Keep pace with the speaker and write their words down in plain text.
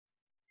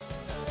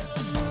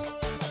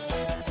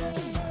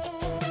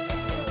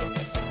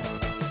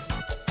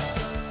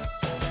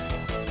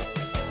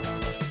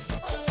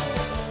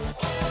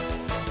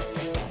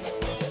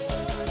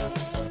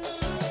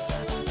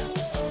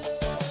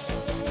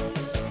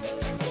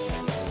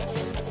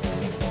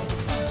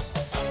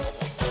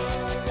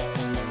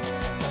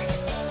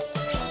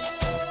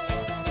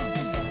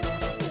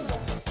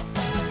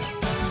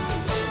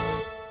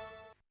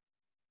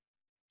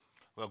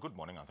Well, good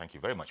morning, and thank you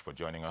very much for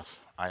joining us.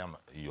 I am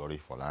Yori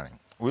Folarin.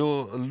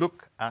 We'll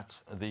look at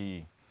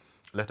the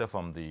letter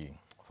from the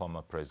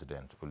former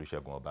President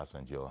Olusegun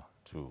Obasanjo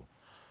to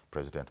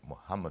President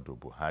Muhammadu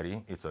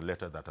Buhari. It's a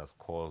letter that has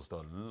caused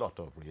a lot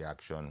of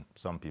reaction.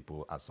 Some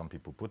people, as some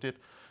people put it,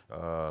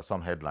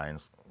 some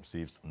headlines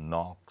receives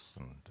knocks,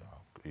 and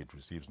it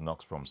receives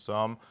knocks from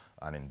some,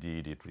 and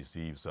indeed it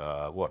receives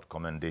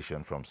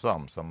commendation from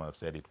some. Some have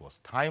said it was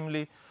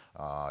timely,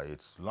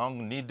 it's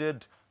long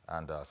needed,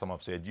 and some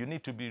have said you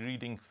need to be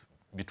reading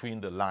between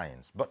the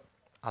lines. But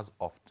as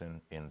often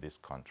in this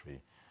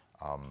country,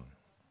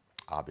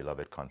 our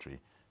beloved country,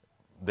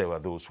 there were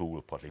those who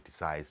will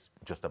politicize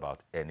just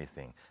about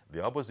anything.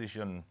 The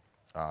opposition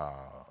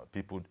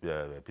PDP,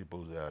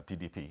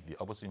 the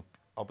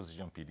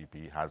opposition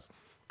PDP has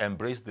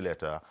embraced the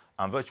letter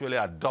and virtually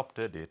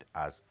adopted it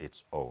as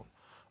its own.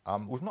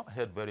 We've not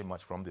heard very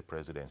much from the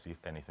presidency,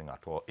 if anything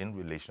at all, in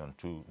relation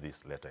to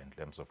this letter in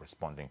terms of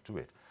responding to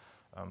it.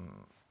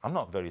 I'm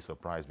not very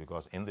surprised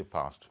because in the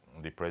past,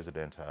 the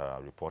president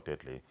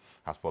reportedly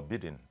has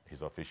forbidden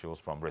his officials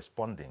from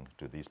responding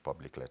to these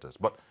public letters.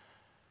 But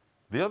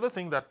the other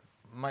thing that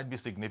might be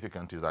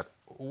significant is that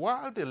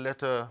while the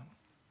letter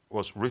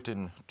was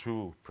written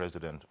to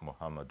President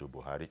Muhammadu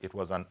Buhari, it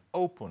was an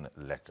open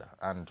letter,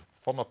 and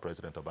former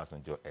President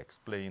Obasanjo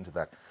explained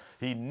that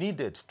he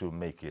needed to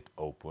make it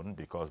open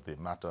because the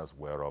matters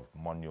were of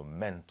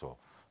monumental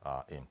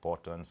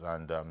importance,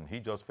 and he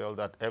just felt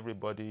that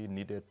everybody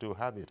needed to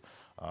have it.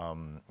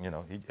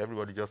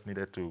 Everybody just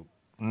needed to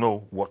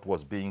know what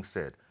was being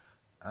said.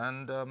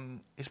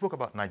 And he spoke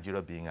about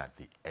Nigeria being at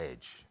the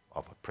edge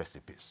of a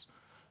precipice.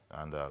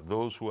 And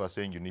those who are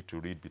saying you need to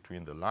read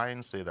between the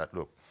lines say that,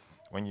 look,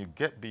 when you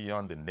get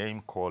beyond the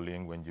name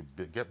calling, when you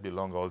get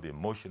beyond all the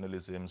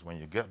emotionalisms, when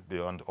you get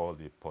beyond all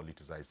the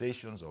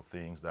politicization of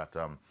things, that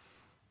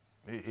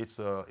it's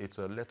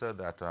a letter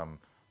that,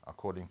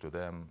 according to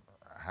them,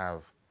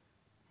 have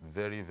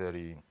very,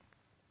 very,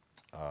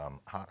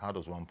 how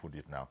does one put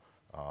it now,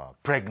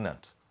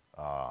 pregnant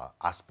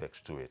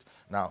aspects to it.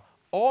 Now,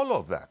 all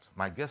of that,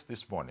 my guest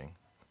this morning,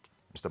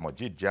 Mr.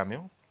 Majid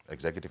Jamil,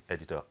 Executive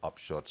Editor,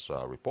 Upshot's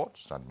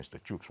Reports, and Mr.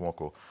 Chuks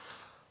Nwoko,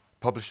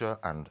 Publisher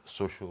and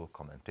Social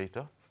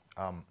Commentator.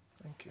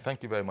 Thank you.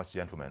 Thank you very much,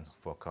 gentlemen,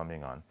 for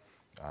coming on.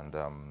 And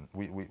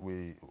we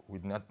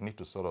need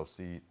to sort of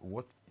see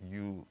what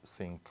you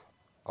think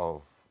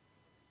of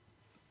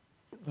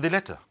the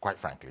letter, quite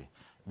frankly,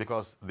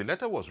 because the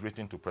letter was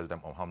written to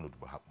President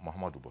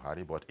Muhammadu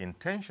Buhari, but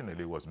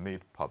intentionally was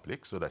made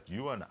public so that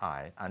you and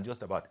I, and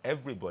just about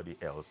everybody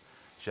else,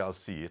 shall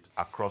see it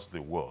across the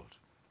world.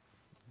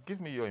 Give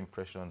me your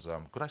impressions.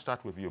 Could I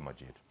start with you,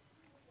 Majid?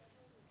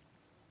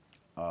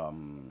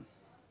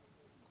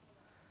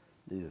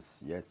 This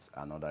is yet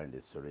another in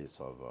the series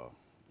of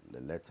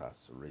the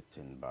letters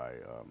written by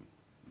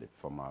the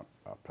former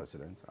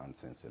president, and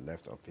since he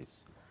left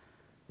office,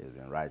 he's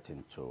been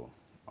writing to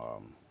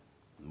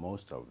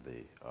most of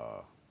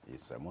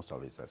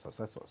his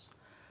successors.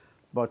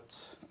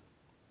 But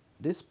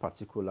this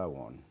particular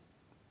one,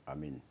 I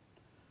mean,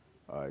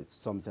 it's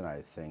something I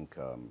think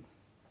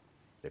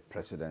the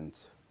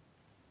president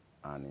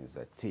and his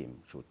team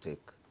should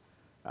take,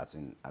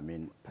 President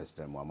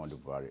Muhammadu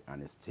Buhari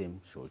and his team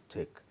should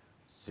take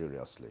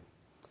seriously.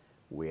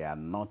 We are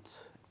not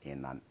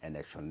in an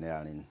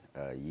electioneering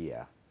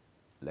year.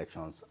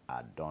 Elections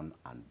are done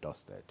and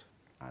dusted.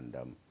 And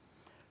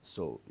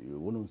so you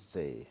wouldn't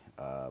say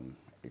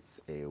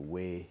it's a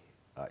way,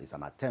 it's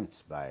an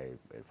attempt by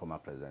former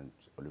President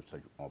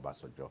Olusegun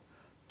Obasanjo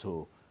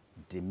to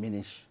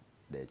diminish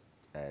the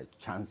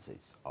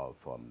chances of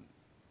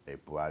a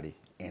Buhari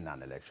in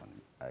an election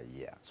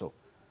year. So,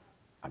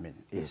 I mean,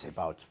 it's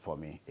about, for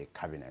me, a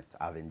cabinet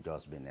having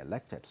just been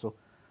elected. So,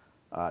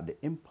 the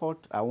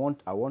import, I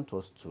want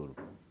us to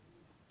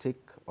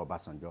take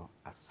Obasanjo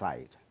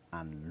aside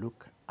and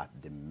look at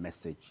the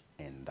message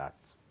in that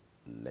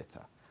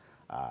letter.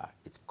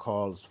 It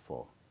calls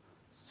for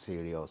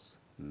serious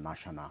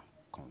national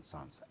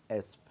concerns,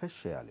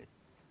 especially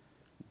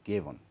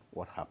given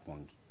what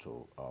happened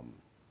to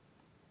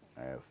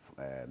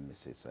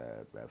Mrs.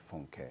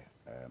 Funke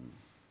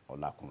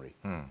Olakunri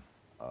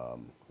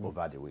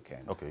over the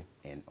weekend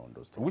in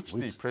Ondo State. Which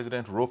the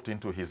president roped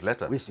into his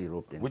letter. Which he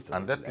roped into.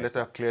 And that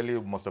letter clearly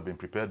must have been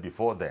prepared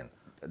before then.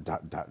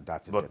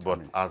 That is it.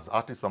 But as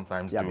artists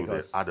sometimes do,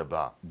 they add a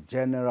bar.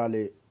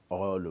 Generally,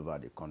 all over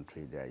the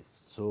country, there is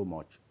so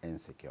much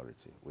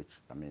insecurity, which,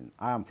 I mean,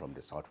 I am from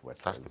the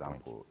Southwest, for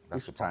example.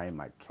 Each time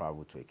I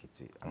travel to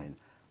Ekiti, I mean,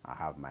 I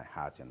have my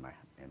heart in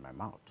my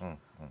mouth.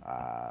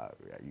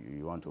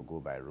 You want to go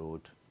by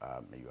road,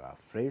 you are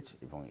afraid.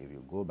 Even if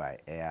you go by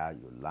air,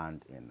 you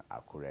land in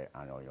Akure,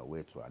 and on your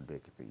way to Ado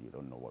Ekiti, you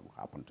don't know what will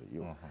happen to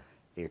you.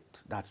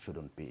 That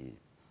shouldn't be.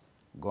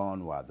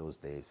 Gone were those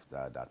days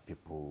that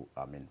people,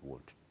 I mean,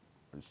 would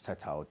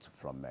set out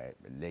from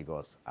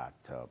Lagos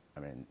at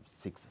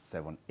 6,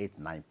 7, 8,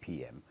 9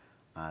 p.m.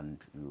 and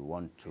you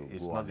want to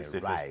go on a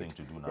ride.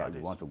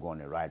 You want to go on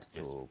a ride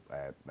to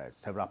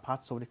several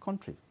parts of the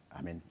country.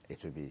 I mean,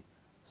 it will be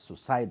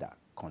suicidal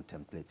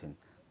contemplating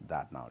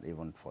that now.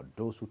 Even for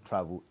those who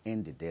travel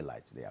in the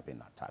daylight, they are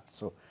being attacked.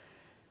 So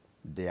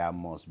there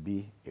must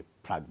be a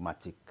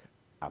pragmatic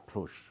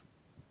approach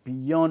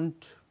beyond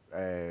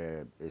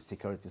a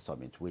security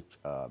summit, which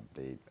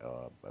the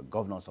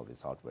governors of the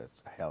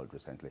Southwest held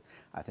recently.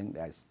 I think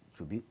there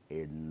should be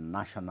a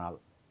national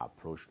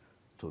approach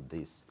to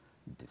this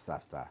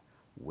disaster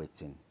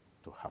waiting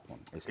to happen.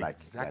 It's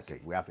Exactly.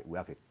 like we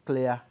have a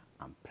clear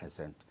and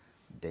present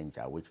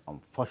danger, which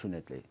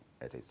unfortunately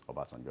it is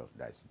Obasanjo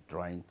that is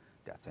drawing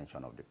the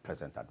attention of the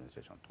present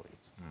administration to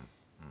it.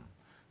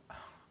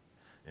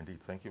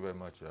 Indeed, thank you very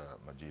much,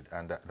 Majid.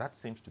 And that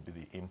seems to be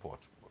the import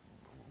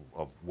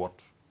of what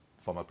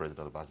former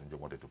President Obasanjo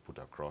wanted to put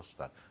across,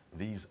 that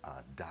these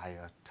are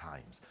dire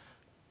times.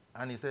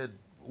 And he said,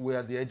 we're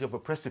at the edge of a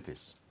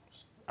precipice.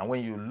 And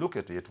when you look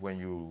at it, when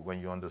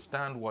you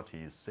understand what he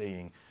is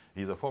saying,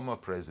 he's a former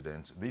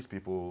president. These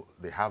people,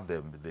 they have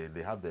their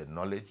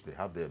knowledge, they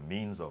have their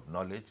means of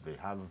knowledge, they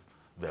have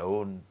their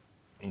own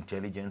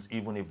intelligence,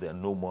 even if they're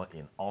no more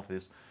in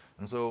office.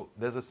 And so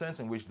there's a sense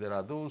in which there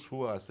are those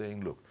who are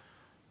saying, look,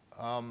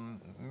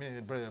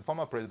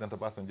 former President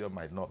Obasanjo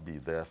might not be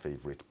their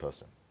favorite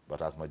person.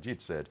 But as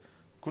Majid said,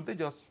 could they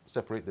just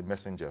separate the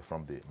messenger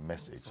from the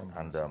message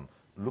and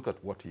look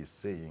at what he's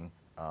saying?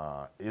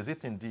 Is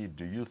it indeed,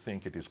 do you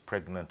think it is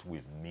pregnant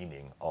with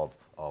meaning of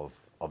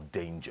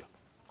danger?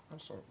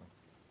 Absolutely.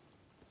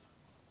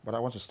 But I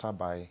want to start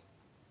by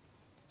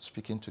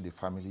speaking to the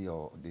family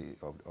of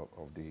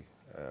the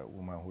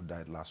woman who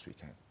died last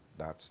weekend,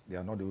 that they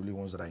are not the only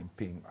ones that are in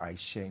pain. I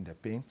share in the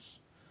pains.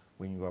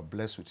 When you are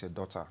blessed with a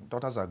daughter,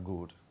 daughters are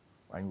good,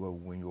 and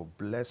when you're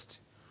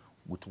blessed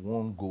with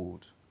one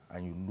gold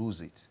and you lose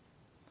it,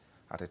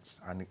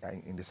 and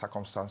in the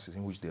circumstances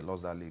in which they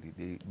lost that lady,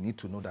 they need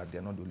to know that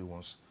they're not the only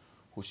ones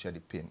who share the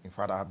pain. In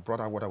fact, I had brought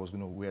her what I was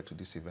going to wear to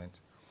this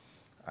event,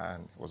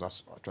 and it was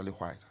actually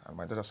white. And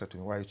my daughter said to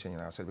me, why are you changing?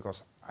 And I said,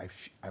 because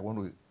I want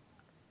to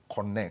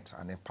connect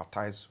and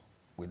empathize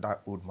with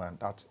that old man,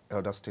 that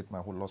elder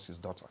statesman who lost his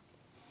daughter,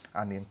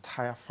 and the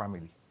entire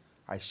family.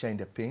 I share in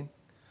the pain,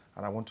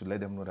 and I want to let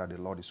them know that the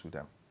Lord is with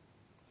them.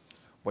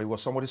 But it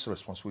was somebody's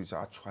responsibility to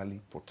actually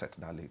protect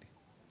that lady.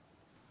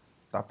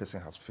 That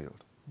person has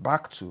failed.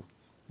 Back to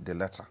the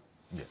letter.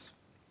 Yes.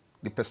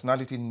 The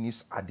personality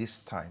needs at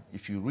this time,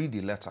 if you read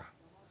the letter,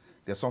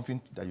 there's something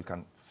that you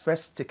can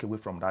first take away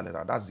from that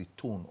letter. That's the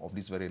tone of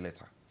this very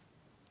letter.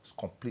 It's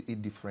completely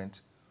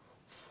different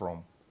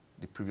from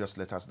the previous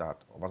letters that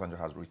Obasanjo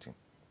has written.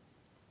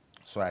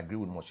 So I agree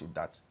with Moshid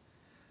that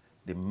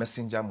the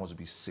messenger must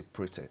be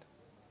separated,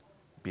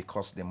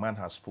 because the man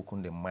has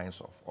spoken the minds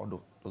of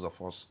all those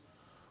of us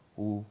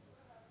who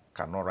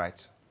cannot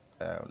write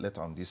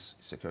letter on this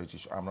security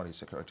issue. I'm not a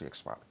security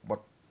expert, but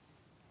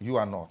you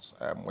are not.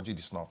 Moshid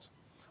is not.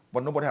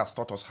 But nobody has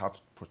taught us how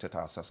to protect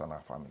ourselves and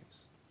our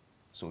families.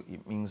 So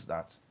it means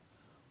that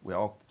we're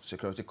all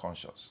security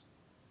conscious.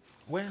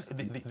 Well,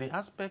 the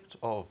aspect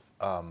of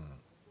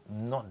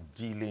not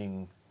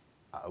dealing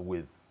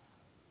with,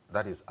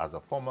 that is, as a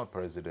former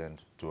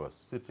president to a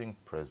sitting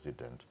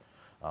president,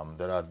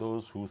 there are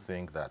those who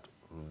think that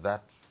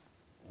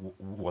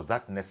was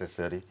that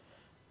necessary?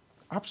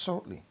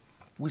 Absolutely.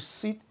 We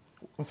sit,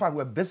 in fact,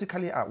 we're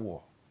basically at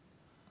war,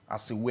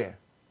 as it were.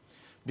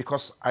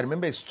 Because I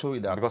remember a story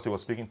that... Because he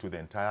was speaking to the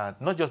entire,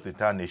 not just the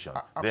entire nation,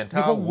 the the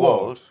entire whole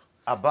world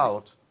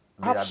about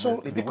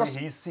absolutely, the way because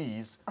he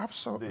sees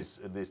absolutely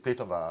the state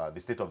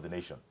of the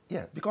nation.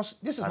 Yeah, because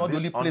this is And not the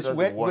this only place under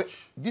where, the watch,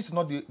 this is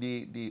not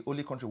the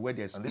only country where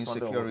there's and this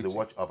insecurity. under the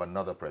watch of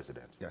another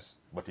president. Yes.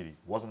 But he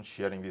wasn't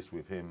sharing this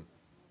with him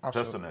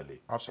Absolutely.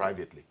 personally, Absolutely.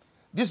 privately.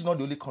 This is not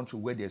the only country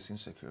where there's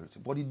insecurity.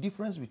 But the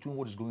difference between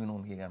what is going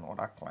on here and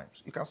other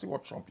climes, you can see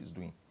what Trump is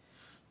doing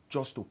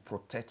just to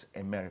protect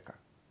America.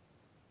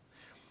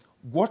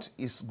 What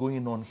is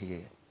going on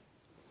here,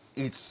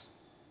 it's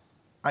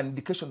an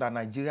indication that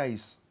Nigeria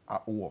is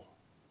at war.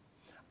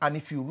 And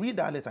if you read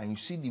that letter and you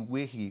see the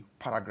way he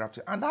paragraphed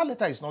it, and that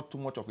letter is not too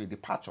much of a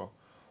departure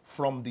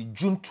from the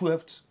June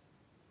 12th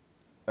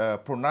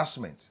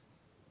pronouncement,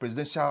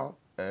 presidential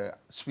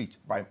speech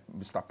by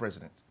Mr.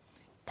 President,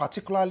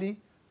 particularly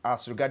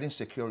as regarding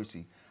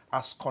security,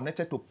 as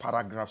connected to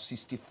paragraph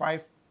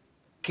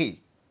 65K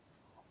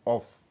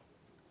of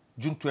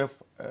June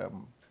 12th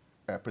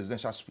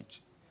presidential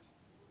speech.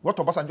 What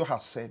Obasanjo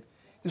has said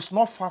is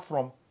not far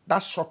from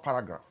that short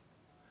paragraph.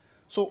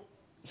 So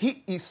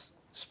he is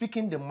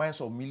speaking the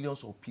minds of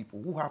millions of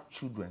people who have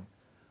children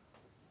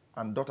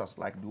and daughters,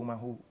 like the woman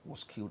who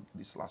was killed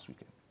this last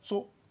weekend.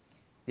 So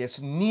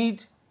there's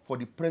need for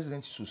the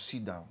president to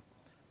sit down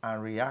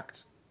and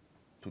react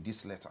to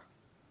this letter,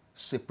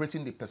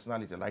 separating the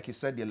personality. Like he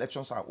said, the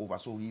elections are over,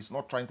 so he's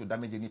not trying to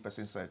damage any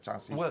person's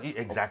chances. Well,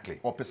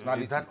 exactly. Or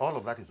personality. All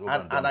of that is over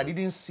and I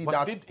didn't see but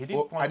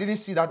that. I didn't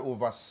see that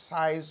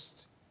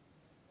oversized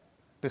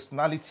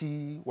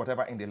personality,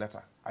 whatever, in the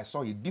letter. I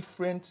saw a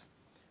different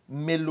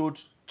mellowed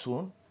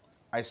tone.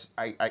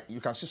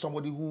 You can see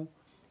somebody who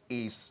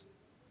is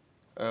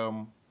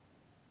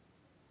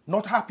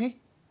not happy,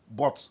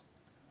 but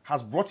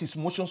has brought his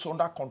emotions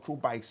under control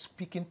by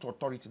speaking to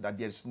authority that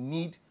there is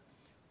need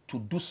to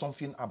do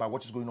something about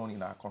what is going on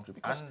in our country.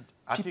 Because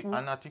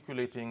and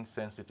articulating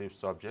sensitive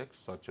subjects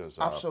such as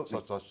absolutely,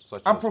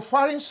 such and as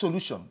providing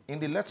solution in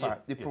the letter.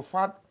 They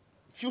provide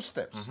few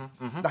steps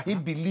that he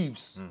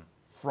believes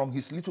from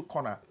his little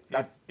corner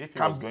that if he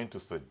was going to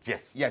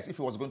suggest. Yes, if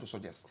he was going to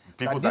suggest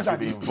People that these that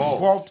are should be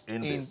involved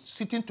in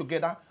sitting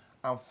together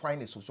and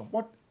find a solution.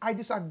 But I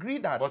disagree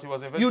that But he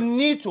was you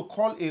need to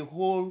call a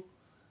whole,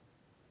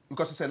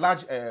 because it's a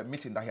large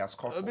meeting that he has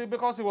called for.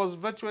 Because he was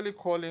virtually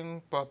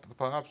calling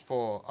perhaps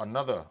for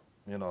another,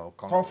 you know,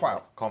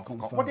 confab.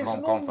 confab. But there's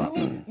no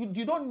need.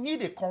 You don't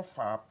need a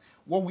confab.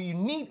 What we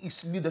need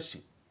is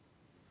leadership.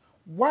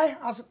 Why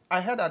has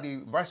I heard that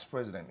the vice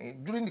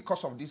president, during the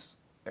course of this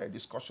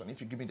discussion,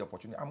 if you give me the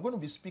opportunity, I'm going to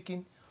be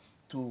speaking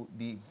to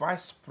the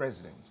vice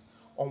president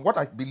on what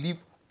I believe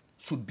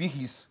should be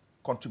his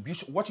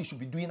contribution, what he should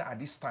be doing at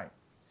this time.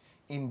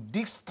 In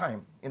this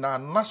time, in our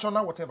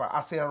national whatever,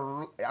 as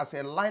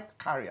a light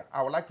carrier,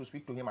 I would like to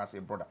speak to him as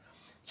a brother.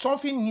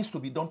 Something needs to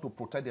be done to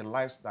protect the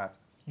lives that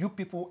you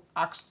people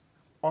asked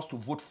us to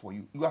vote for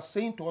you. You are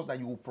saying to us that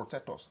you will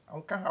protect us. And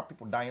we can't have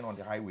people dying on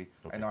the highway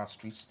and our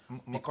streets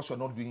because you're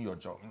not doing your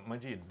job.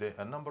 Majid, there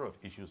are a number of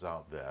issues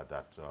out there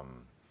that,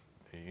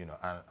 you know,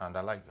 and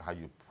I like how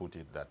you put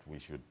it that we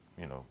should,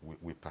 you know,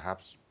 we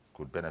perhaps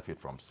could benefit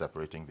from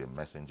separating the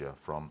messenger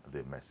from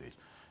the message.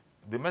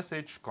 The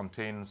message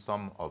contains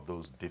some of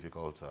those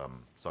difficult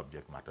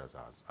subject matters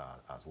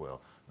as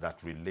well that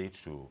relate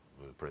to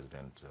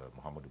President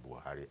Muhammadu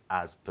Buhari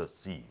as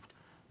perceived.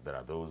 There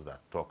are those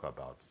that talk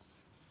about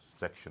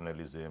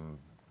sectionalism,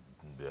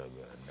 the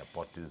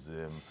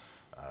nepotism,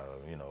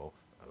 you know,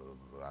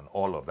 and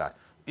all of that.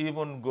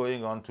 Even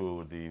going on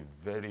to the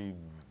very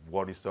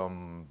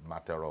worrisome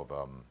matter of,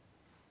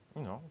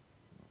 you know,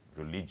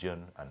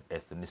 religion and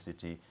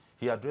ethnicity.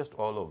 He addressed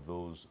all of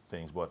those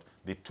things, but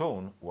the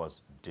tone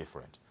was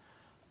different.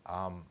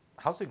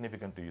 How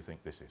significant do you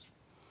think this is?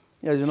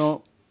 Yeah, you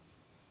know,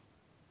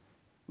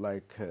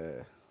 like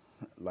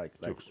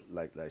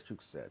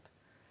Chuk said,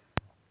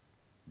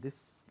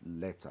 this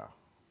letter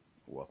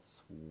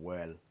was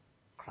well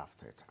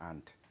crafted,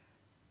 and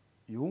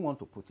you won't want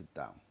to put it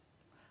down.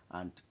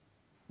 And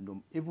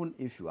even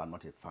if you are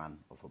not a fan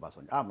of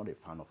Obasanjo, I'm not a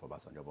fan of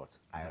Obasanjo, but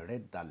I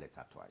read that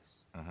letter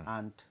twice,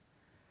 and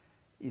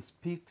it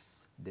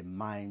speaks the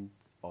mind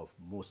of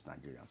most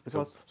Nigerians.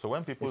 Because so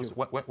when people,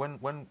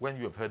 when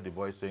you have heard the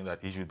voice saying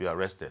that he should be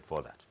arrested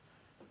for that,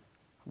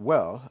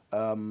 well,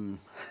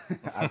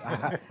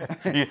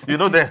 you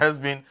know, there has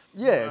been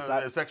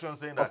a section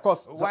saying that. Of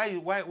course, why?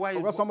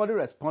 Because somebody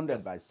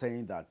responded by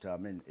saying that I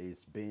mean,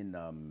 it's been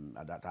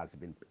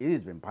it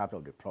has been part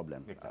of the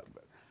problem.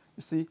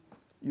 You see,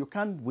 you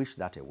can't wish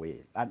that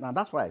away, and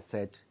that's why I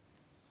said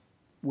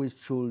we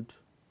should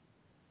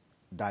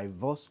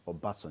divorce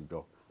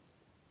Obasanjo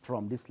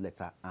from this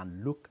letter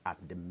and look at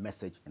the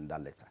message in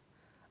that letter.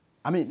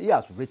 I mean, he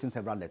has written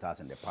several letters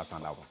in the past,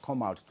 and I've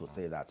come out to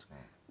say that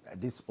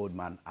this old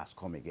man has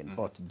come again.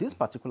 But this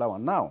particular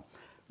one now,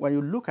 when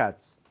you look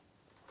at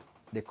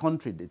the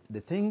country, the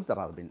things that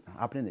have been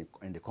happening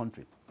in the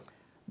country,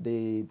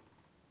 the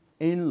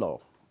in-law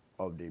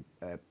of the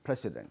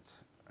president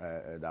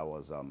that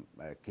was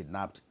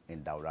kidnapped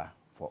in Daura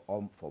for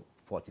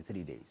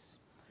 43 days.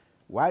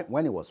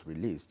 When he was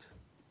released,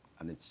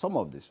 and some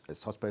of the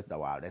suspects that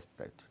were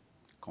arrested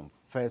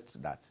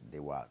confessed that they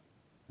were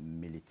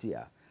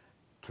militia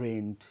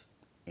trained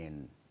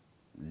in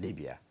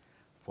Libya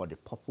for the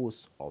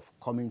purpose of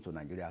coming to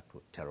Nigeria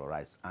to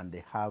terrorize. And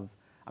they have,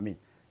 I mean,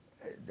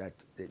 that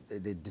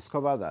they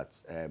discover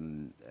that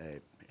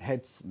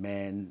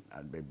headsmen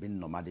and being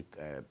nomadic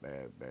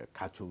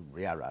cattle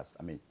rearers,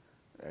 I mean,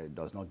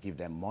 does not give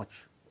them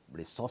much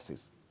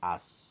resources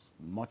as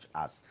much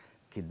as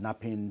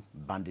kidnapping,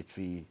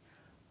 banditry,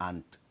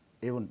 and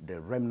even the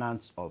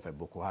remnants of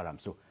Boko Haram.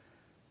 So,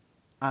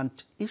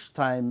 and each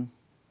time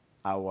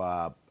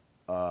our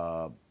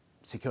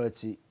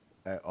security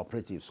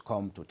operatives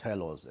come to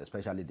tell us,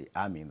 especially the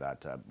army,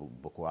 that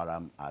Boko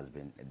Haram has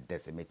been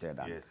decimated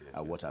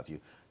and what have you,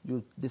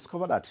 you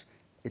discover that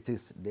it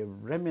is the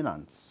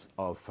remnants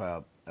of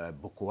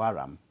Boko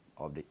Haram,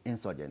 of the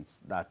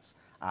insurgents, that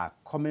are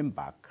coming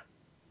back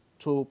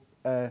to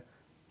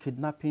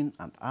kidnapping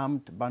and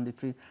armed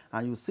banditry.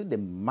 And you see the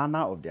manner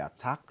of the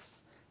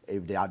attacks.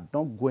 If they are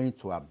not going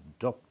to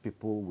abduct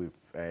people with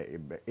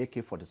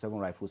AK-47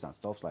 rifles and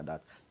stuff like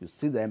that, you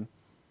see them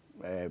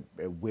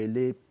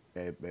waylay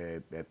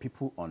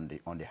people on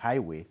the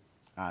highway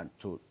and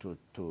to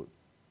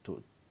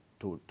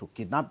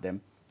kidnap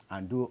them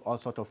and do all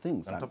sorts of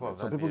things. And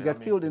so people get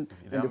killed in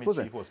the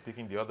process. Chief was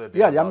speaking the other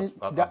day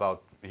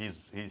about his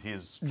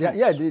troops.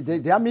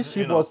 The army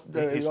chief was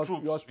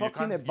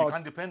talking about. You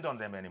can't depend on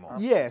them anymore.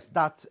 Yes,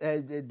 that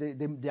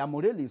their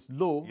morale is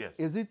low. Yes.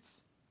 Is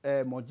it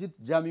Majid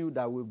Jamiu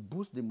that will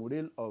boost the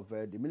morale of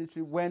the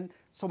military when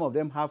some of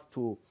them have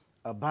to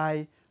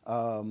buy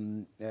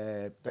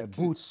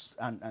boots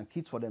and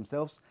kits for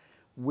themselves,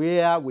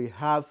 where we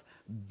have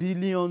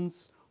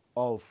billions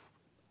of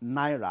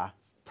naira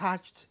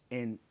stashed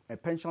in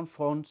pension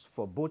funds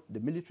for both the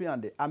military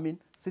and the army,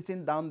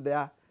 sitting down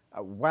there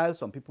while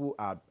some people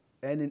are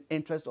earning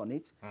interest on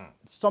it,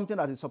 something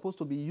that is supposed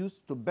to be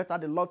used to better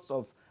the lots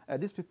of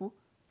these people,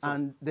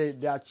 and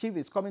their chief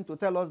is coming to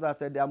tell us that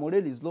their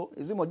morale is low.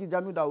 Is it Moji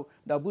Jamiu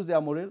that boosts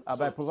their morale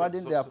by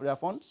providing their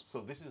funds?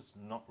 So this is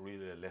not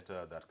really a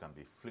letter that can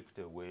be flicked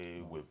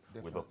away with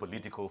a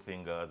political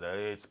finger. That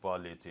it's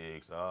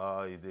politics.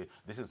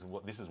 This is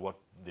what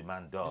the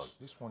man does.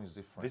 This one is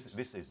different.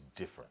 This is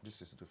different.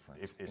 This is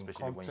different.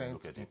 Especially in content, when you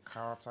look at in it.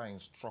 character, in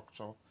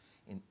structure,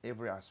 in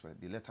every aspect.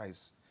 The letter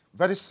is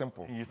very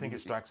simple. You think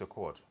it strikes a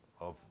chord?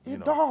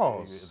 It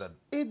does.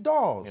 It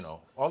does. You know,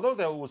 although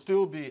there will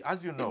still be,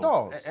 as you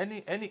know, it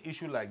does. any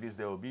issue like this,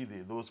 there will be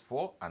those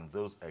for and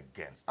those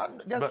against.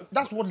 And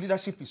that's what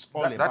leadership is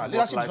all about.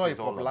 Leadership is not a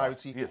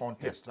popularity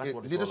contest. Yes, that's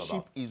what it's leadership all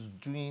about. is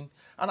doing,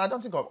 and I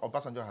don't think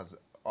Obasanjo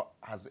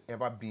has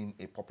ever been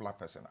a popular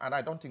person, and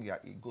I don't think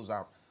he goes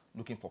out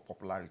looking for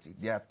popularity.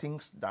 There are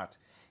things that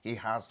he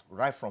has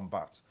right from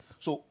birth.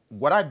 So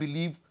what I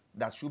believe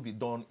that should be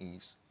done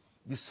is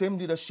the same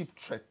leadership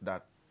trait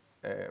that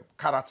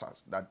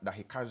characters that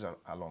he carries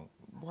along.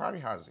 Buhari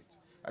has it.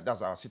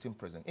 That's our sitting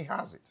president. He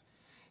has it.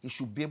 He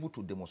should be able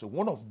to demonstrate.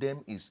 One of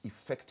them is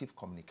effective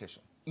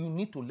communication. You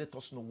need to let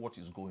us know what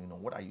is going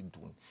on. What are you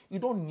doing? You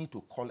don't need to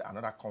call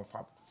another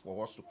confab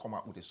for us to come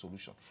up with a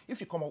solution.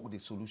 If you come up with a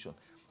solution,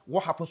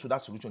 what happens to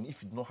that solution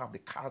if you do not have the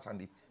character and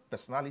the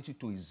personality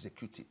to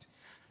execute it?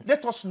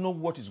 Let us know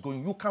what is going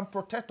on. You can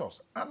protect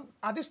us. And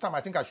at this time, I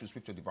think I should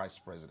speak to the vice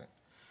president.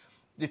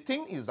 The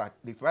thing is that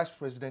the vice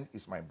president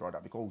is my brother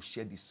because we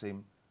share the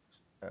same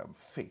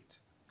faith.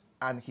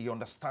 And he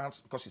understands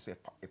because he's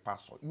a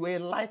pastor. You are a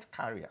light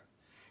carrier.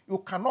 You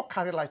cannot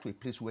carry light to a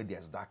place where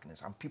there's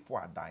darkness and people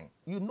are dying.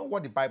 You know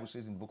what the Bible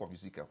says in the book of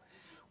Ezekiel.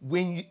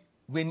 When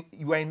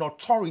you are in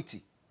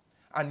authority,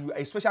 and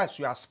especially as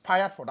you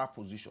aspire for that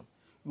position,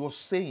 you are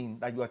saying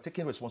that you are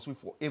taking responsibility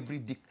for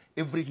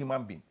every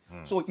human being.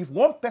 So if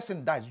one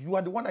person dies, you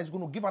are the one that is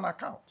going to give an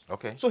account.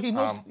 Okay. So he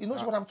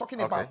knows what I'm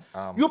talking about.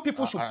 You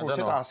people should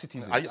protect our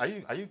citizens.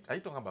 Are you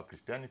talking about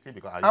Christianity?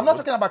 Because I'm not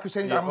talking about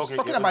Christianity. I'm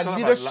talking about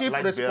leadership,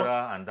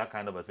 and that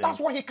kind of a thing. That's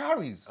what he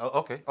carries.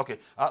 Okay.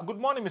 Good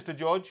morning, Mr.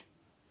 George.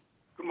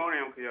 Good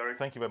morning, Uncle Yori.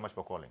 Thank you very much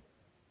for calling.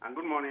 And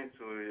good morning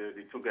to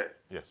the two guests.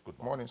 Yes, good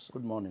morning.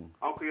 Good morning.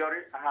 Uncle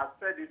Yori, I have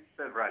said this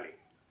severally.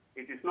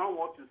 It is not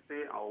what you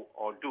say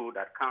or do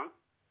that counts,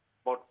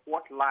 but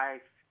what lies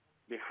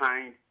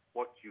behind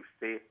what you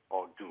say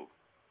or do.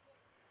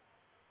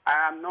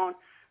 I am not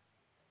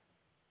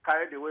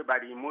carried away by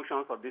the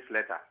emotions of this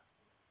letter.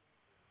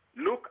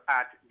 Look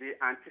at the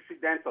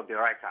antecedents of the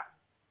writer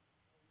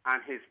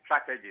and his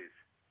strategies.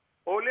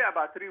 Only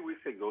about 3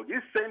 weeks ago,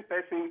 this same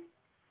person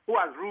who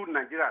has ruled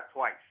Nigeria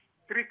twice,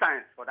 3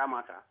 times for that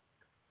matter,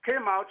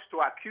 came out to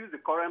accuse the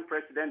current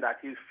president that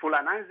he's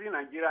Fulanizing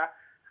Nigeria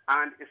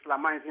and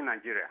Islamizing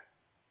Nigeria,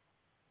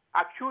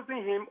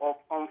 accusing him of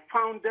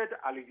unfounded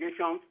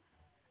allegations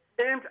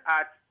aimed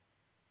at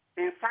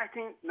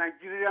inciting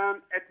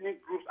Nigerian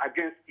ethnic groups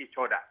against each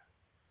other.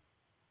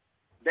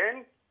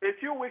 Then, a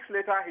few weeks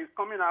later, he's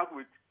coming out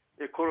with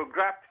a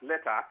choreographed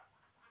letter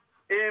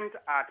aimed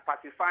at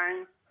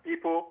pacifying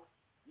people.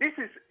 This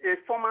is a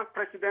former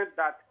president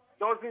that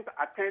doesn't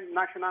attend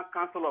National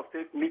Council of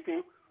State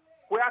meeting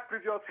where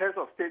previous heads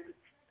of state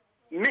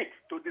meet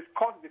to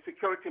discuss the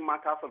security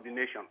matters of the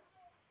nation.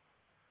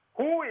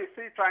 Who is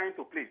he trying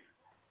to please?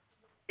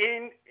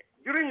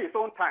 During his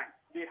own time,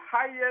 the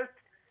highest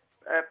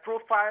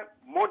profile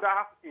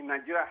murder in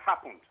Nigeria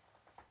happened.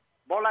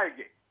 Bola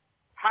Ige,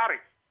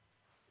 Harris,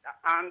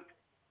 and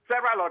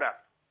several others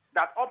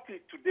that up to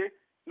today,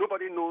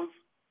 nobody knows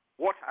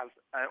what has,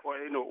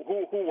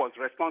 who was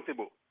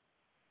responsible.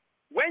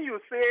 When you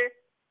say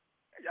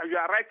you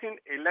are writing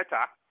a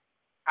letter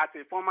as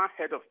a former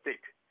head of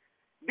state,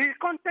 the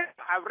content,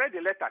 I've read the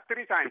letter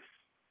 3 times,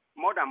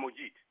 more than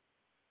Mojid.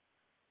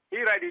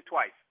 He read it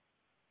twice.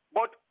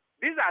 But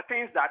these are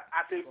things that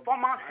as a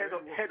former head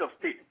of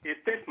state, a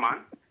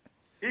statesman,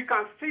 he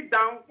can sit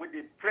down with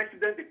the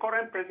president, the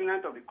current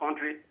president of the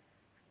country,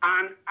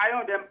 and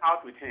iron them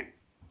out with him.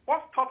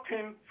 What stopped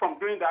him from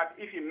doing that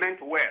if he meant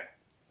well?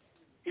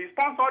 He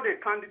sponsored a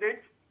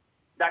candidate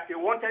that he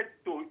wanted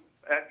to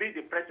be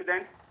the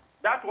president.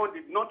 That one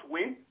did not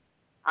win,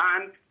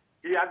 and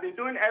he has been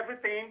doing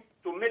everything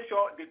to make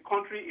sure the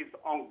country is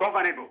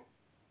ungovernable.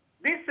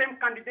 This same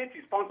candidate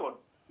he sponsored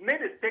made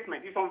a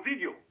statement, it's on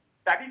video,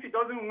 that if he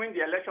doesn't win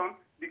the election,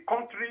 the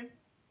country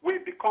will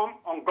become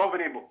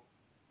ungovernable.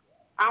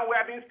 And we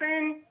have been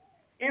seeing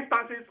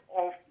instances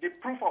of the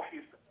proof of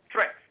his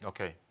threat.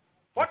 Okay.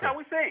 What are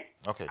we saying?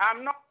 Okay.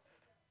 I'm not.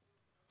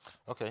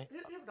 Okay.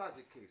 If that's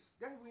the case,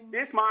 then we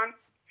This man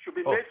should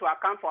be made to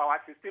account for our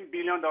 $16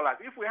 billion.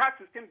 If we had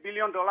 $16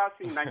 billion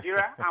in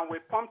Nigeria and we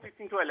pumped it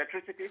into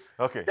electricity,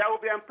 there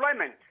will be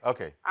employment.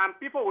 Okay. And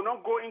people will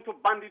not go into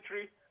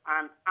banditry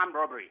and armed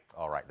robbery.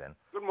 All right, then.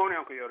 Good morning,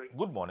 Uncle Yori.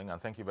 Good morning,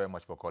 and thank you very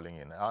much for calling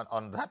in.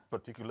 On that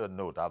particular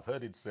note, I've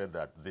heard it said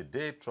that the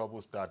day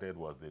trouble started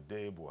was the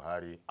day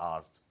Buhari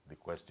asked the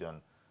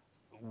question,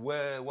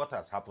 what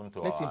has happened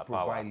to Let our him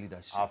provide power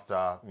leadership.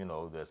 after,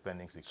 the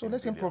spending 16 So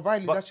let him billion.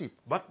 provide leadership.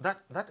 But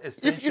that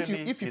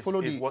essentially if you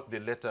follow is what the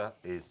letter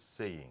is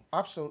saying.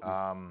 Absolutely.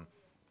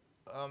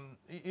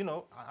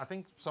 I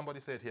think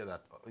somebody said here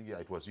that, yeah,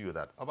 it was you,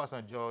 that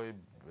Obasanjo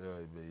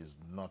is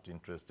not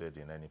interested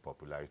in any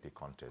popularity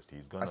contest.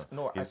 He's going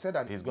to I said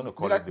that he's going to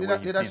call it the way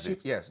he sees it.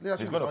 Yes,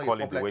 he's going to call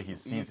it the way he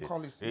sees it.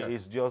 Yeah.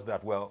 It's just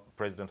that, well,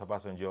 President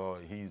Obasanjo,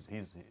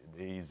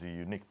 he's a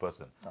unique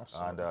person.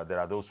 Absolutely. And there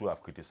are those who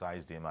have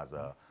criticized him as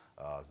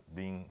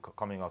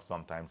coming off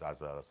sometimes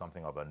as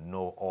something of a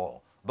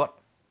know-all. But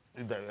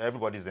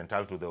everybody's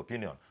entitled to their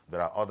opinion.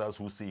 There are others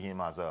who see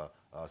him as a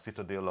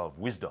citadel of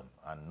wisdom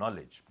and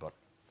knowledge. But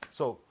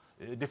so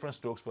different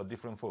strokes for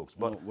different folks.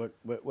 But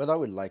whether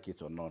we like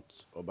it or not,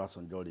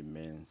 Obasanjo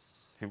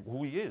remains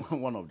who he is,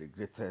 one of the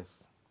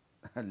greatest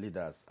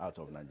leaders out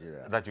of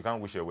Nigeria. That you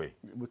can't wish away.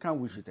 We can't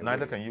wish it away.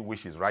 Neither can you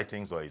wish his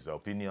writings or his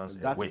opinions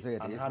away. That is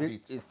it.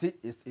 And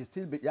It's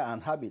still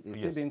and habit. It's Yes.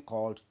 still being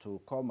called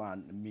to come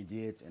and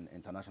mediate an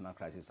international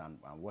crisis and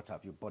what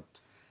have you.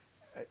 But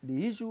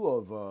the issue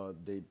of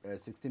the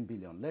 16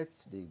 billion, let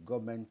the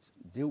government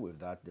deal with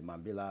that, the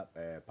Mambila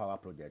power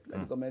project. Let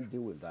the government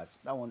deal with that.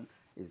 That one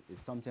is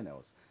something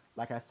else.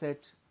 Like I said,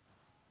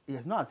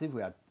 it's not as if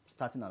we are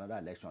starting another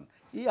election.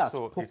 He has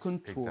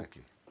spoken to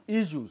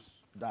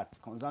issues that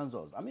concerns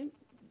us. I mean,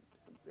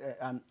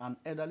 an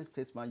elderly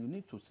statesman, you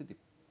need to see the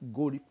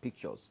gory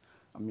pictures.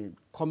 I mean,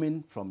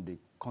 coming from the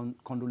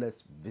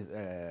condolence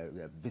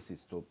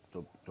visits to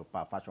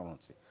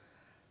Fashorancy.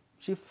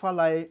 Chief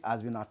Falai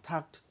has been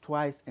attacked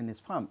twice in his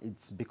farm.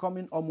 It's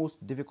becoming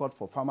almost difficult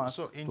for farmers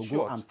to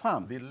go and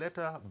farm. The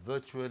letter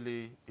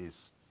virtually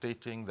is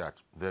stating that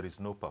there is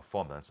no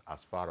performance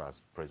as far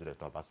as President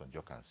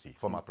Obasanjo can see,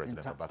 former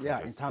President Obasanjo.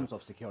 Yeah, in terms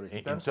of security.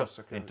 In terms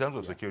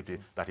of security,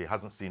 that he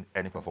hasn't seen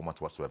any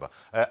performance whatsoever.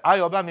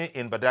 Ayobami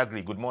in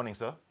Badagry, good morning,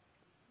 sir.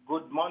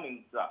 Good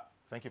morning, sir.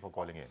 Thank you for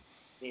calling in.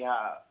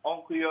 Yeah,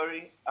 Uncle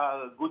Yori,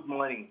 good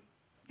morning.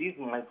 This is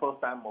my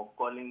first time of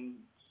calling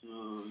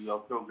to your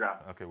program.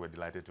 Okay, we're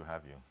delighted to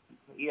have you.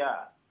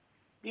 Yeah,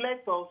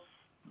 let us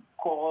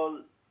call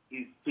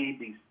a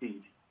spade a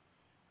spade.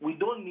 We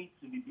don't need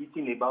to be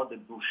beating about the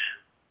bush.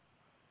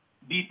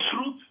 The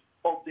truth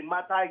of the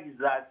matter is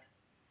that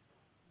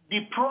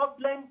the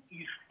problem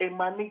is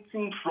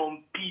emanating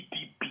from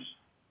PDP.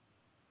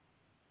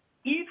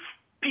 If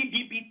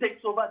PDP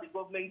takes over the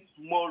government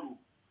tomorrow,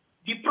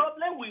 the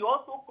problem will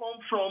also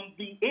come from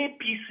the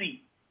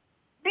APC.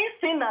 This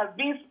thing has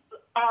been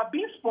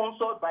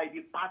sponsored by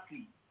the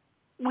party.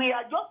 We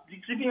are just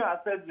deceiving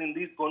ourselves in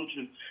this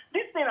country.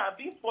 This thing has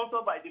been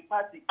sponsored by the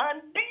party.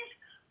 And these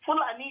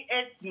Fulani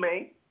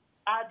herdsmen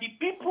are the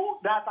people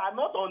that are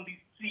not on the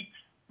street.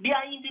 They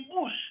are in the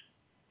bush.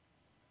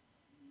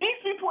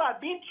 These people are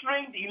being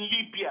trained in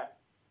Libya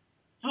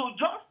to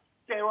just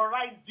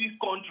terrorize this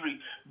country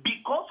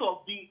because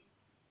of the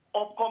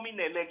upcoming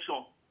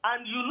election.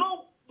 And you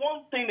know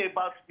one thing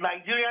about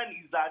Nigerian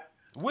is that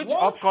which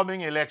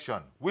upcoming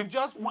election? We've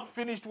just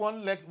finished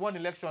one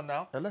election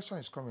now. Election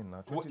is coming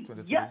now,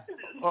 2023. Yes. Is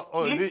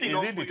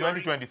it the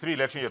 2023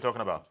 election you're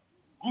talking about?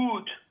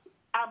 Good.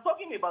 I'm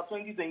talking about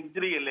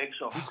 2023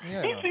 election.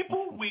 These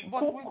people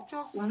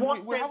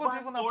will we haven't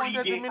even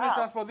appointed the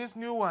ministers for this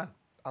new one.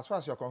 As far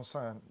as you're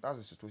concerned, that's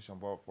the situation.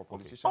 But for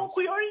politicians,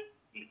 Uncle Yori,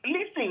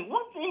 listen,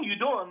 one thing you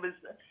don't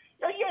understand.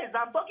 Yes,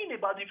 I'm talking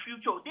about the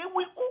future. They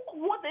will cook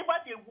whatever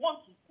they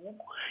want to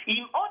cook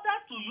in order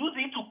to use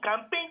it to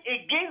campaign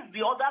against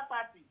the other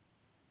party.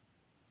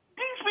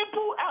 These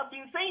people have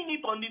been saying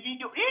it on the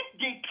video. If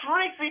they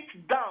trace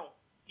it down,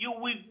 you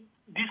will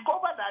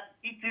discover that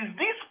it is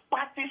this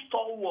party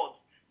stalwarts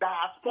that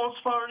are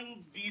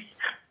sponsoring these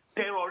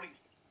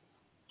terrorists.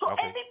 So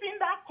anything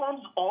that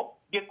comes up,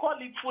 they call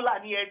it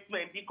Fulani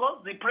herdsmen because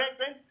the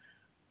present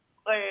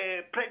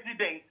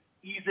president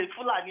is a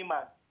Fulani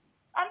man.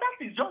 And that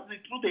is just the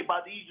truth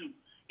about the issue.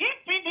 If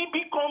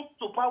PDP comes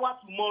to power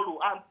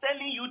tomorrow, I'm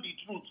telling you the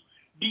truth,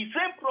 the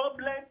same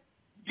problem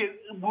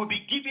will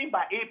be given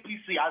by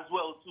APC as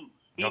well too,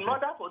 in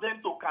order for them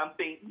to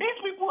campaign. These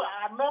people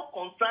are not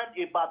concerned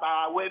about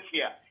our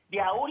welfare. They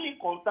are only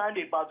concerned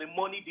about the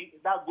money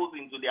that goes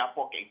into their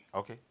pocket.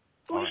 Okay.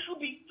 So we should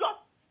be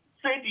just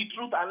say the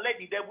truth and let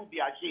the devil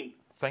be ashamed.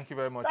 Thank you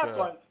very much,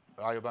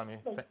 Ayobami.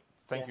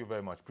 Thank you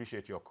very much.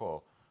 Appreciate your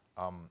call.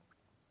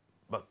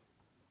 But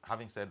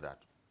having said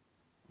that,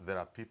 there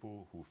are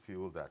people who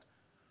feel that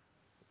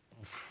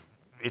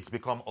it's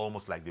become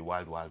almost like the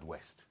Wild Wild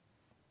West.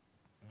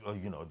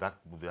 You know,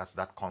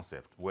 that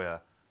concept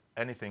where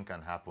anything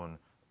can happen.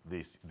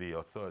 The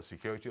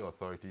security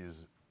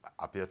authorities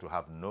appear to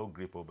have no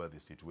grip over the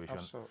situation.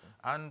 Absolutely.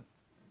 And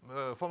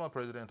former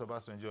President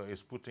Obasanjo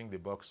is putting the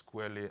buck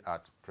squarely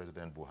at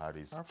President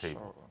Buhari's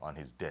table on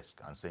his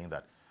desk and saying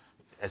that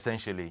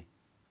essentially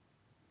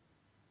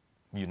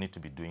you need to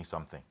be doing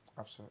something.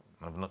 Absolutely.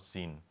 I've not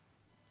seen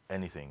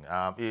anything.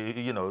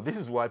 You know, this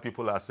is why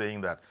people are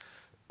saying that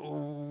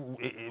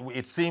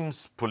it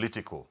seems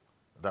political.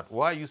 That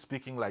why are you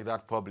speaking like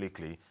that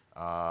publicly?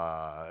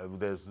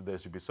 There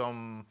should be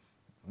some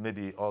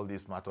maybe all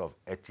this matter of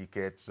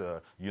etiquette.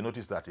 You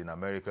notice that in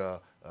America,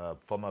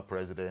 former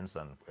presidents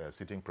and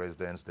sitting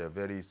presidents, they're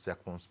very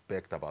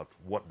circumspect about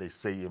what they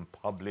say in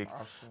public.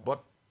 Absolutely.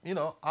 But, you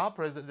know, our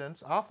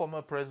presidents, our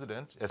former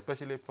president,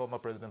 especially former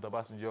President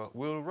Obasanjo,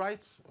 will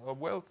write a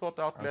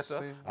well-thought-out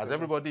letter, as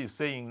everybody is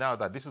saying now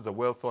that this is a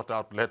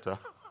well-thought-out letter.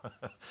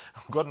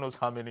 God knows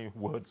how many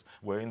words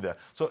were in there.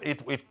 So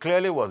it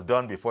clearly was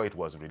done before it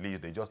was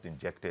released. They just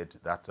injected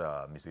that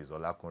Mrs.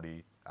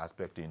 Olakunri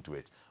aspect into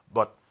it.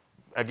 But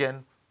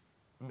again,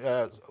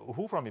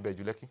 who from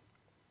Ibejuleki?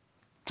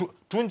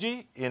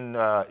 Tunji in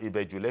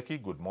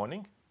Ibejuleki, good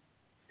morning.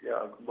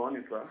 Yeah, good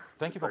morning, sir.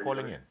 Thank you for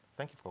calling in.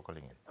 Thank you for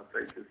calling in.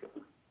 Thank you, sir.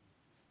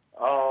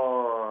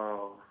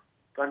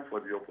 Thanks for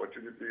the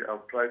opportunity.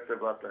 I've tried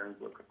several times,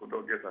 but I could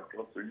not get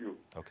across to you.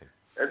 Okay.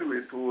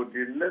 Anyway, so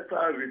the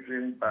letter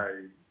written by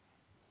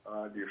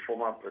the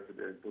former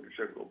President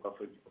Olusegun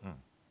Obasanjo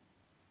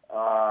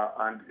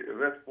and the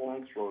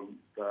response from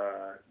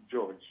the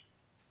judge,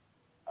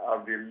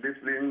 I've been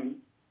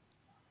listening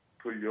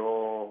to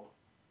your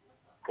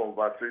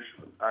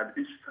conversation, and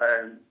each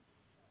time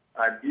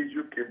an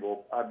issue came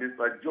up, and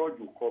Mr. George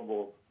will come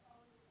up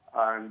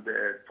and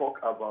talk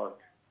about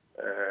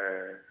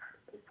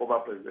former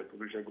President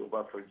Olusegun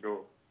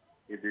Obasanjo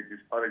in a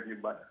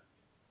disparaging manner.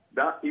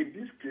 Now, in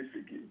this case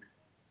again,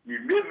 we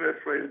made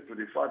reference to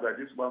the fact that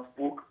this man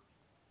spoke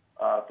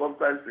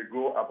sometimes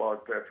ago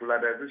about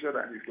Fulanization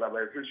and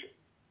Islamization.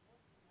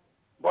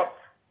 But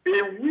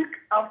a week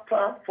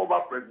after former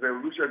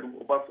President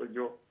Olusegun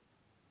Obasanjo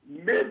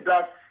made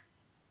that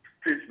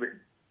statement,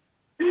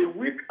 a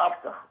week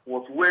after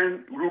was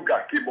when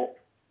Ruga came up.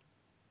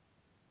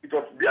 It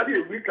was barely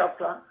a week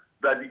after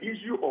that the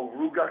issue of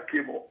Ruga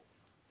came up,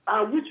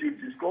 and which you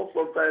discussed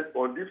sometimes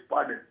on this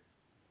panel.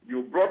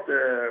 You brought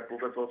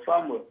Professor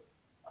Samuel.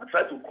 I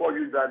tried to call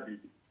you that day.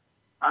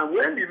 And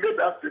when he made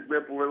that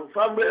statement, Professor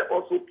Samuel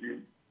also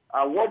came,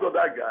 and one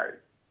other guy,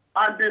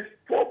 and they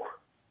spoke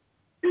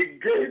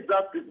against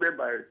that statement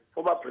by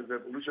former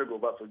President Olusegun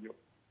Obasanjo.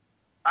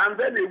 And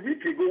then a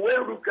week ago,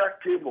 when Ruga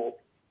came up,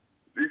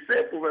 they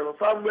said Professor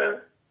Samuel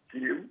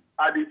came,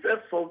 and he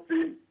said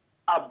something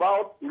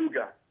about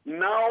Ruga.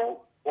 Now,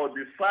 on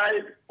the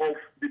side of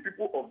the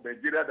people of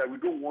Nigeria, that we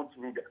don't want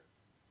Ruga.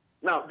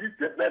 Now, the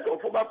statement of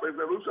former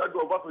President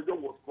Olusegun Obasanjo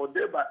was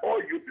condemned by all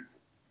you people.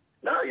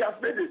 Now he has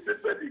made a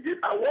statement again.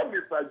 I want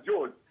Mr.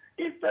 George,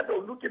 instead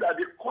of looking at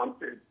the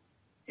content,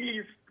 he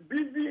is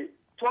busy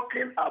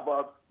talking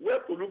about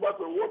what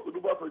Olusegun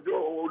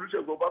Obasanjo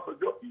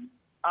is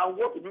and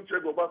what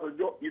Olusegun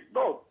Obasanjo is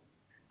not.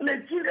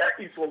 Nigeria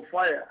is on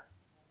fire.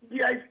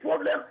 There is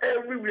problem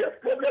everywhere,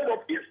 problem of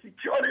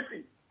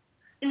insecurity.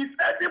 Is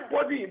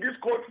anybody in this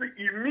country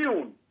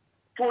immune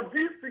to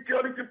this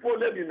security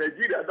problem in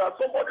Nigeria that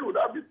somebody would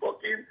have been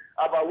talking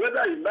about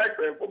whether he likes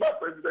a former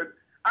president?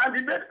 And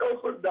he made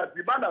also that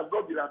the man has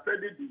not been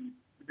attending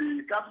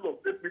the Council of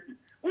State meeting,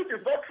 which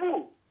is not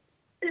true.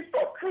 It's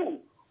not true.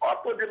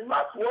 Also, the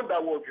last one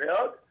that was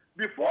held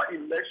before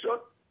election,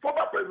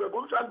 former President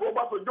Olusegun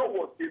Obasanjo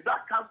was in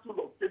that Council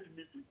of State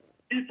meeting.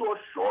 It was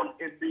shown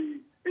in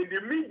the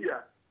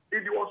media.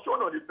 It was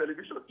shown on the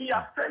television. He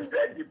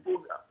attended the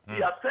program.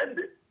 He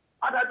attended.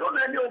 And I don't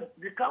know any of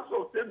the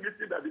Council of State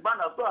meeting that the man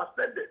has not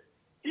attended.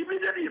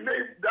 Immediately he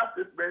made that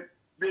statement.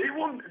 The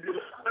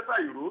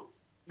letter he wrote,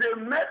 they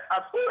met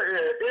at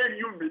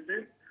AU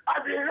meeting,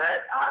 and they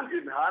had hand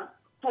in hand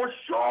to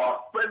show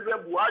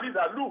President Buhari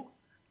that, look,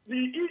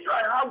 the issue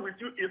I have with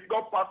you is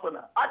not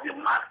personal. And the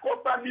man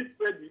constantly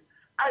said it.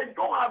 I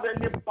don't have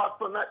any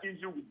personal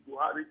issue with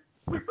Buhari,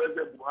 with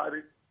President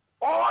Buhari.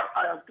 All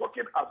I am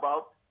talking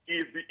about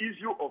is the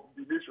issue of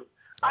the nation.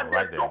 And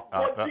right then.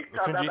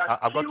 Tunji,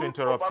 I've got to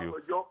interrupt you.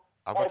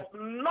 Of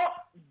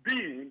not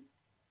being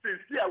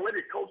sincere when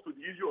it comes to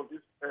the issue of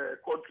this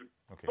country.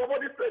 Okay.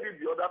 Somebody said it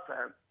the other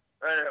time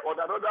on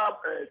another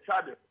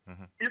channel.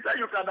 He said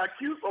you can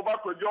accuse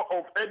Obasanjo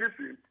of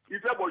anything. He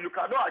said, but you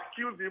cannot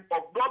accuse him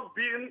of not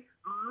being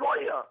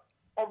loyal,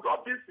 of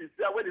not being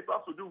sincere when it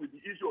has to do with the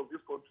issue of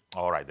this country.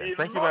 All right, then.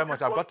 Thank you very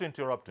much. I've got to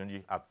interrupt,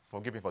 Tunji.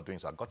 Forgive me for doing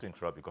so. I've got to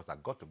interrupt because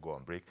I've got to go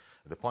on break.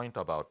 The point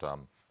about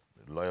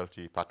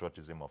loyalty,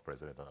 patriotism of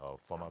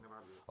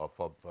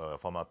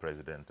former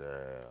President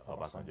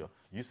Obasanjo,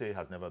 you say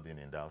has never been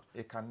in doubt.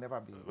 It can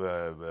never be.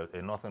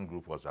 A northern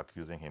group was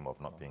accusing him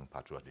of not being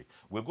patriotic.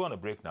 We'll go on a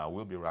break now.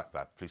 We'll be right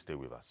back. Please stay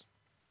with us.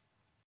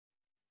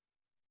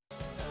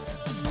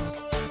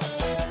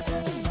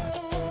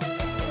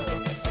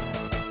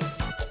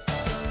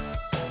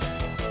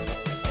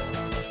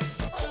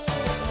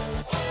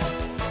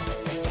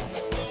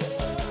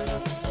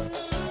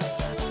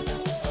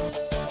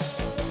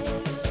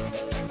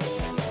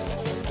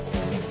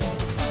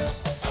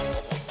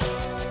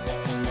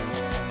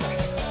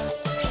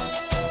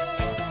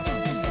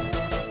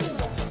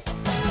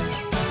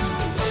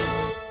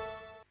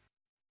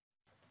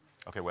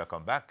 Okay,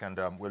 welcome back, and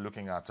we're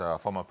looking at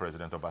former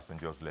President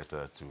Obasanjo's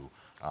letter to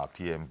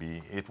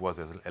PMB. It was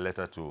a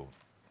letter to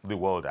the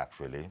world,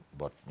 actually,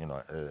 but, you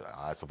know,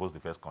 I suppose the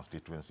first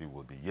constituency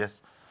would be,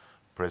 yes,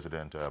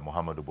 President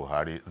Muhammadu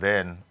Buhari,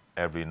 then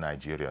every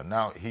Nigerian.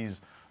 Now,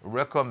 he's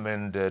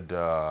recommended,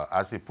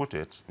 as he put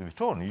it, the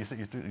tone.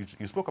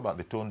 You spoke about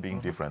the tone being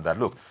different. That,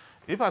 look,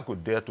 if I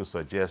could dare to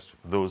suggest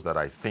those that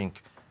I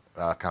think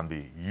can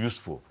be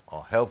useful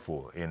or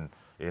helpful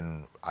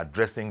in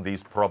addressing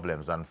these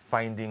problems and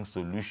finding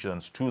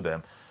solutions to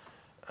them,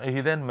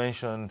 he then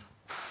mentioned,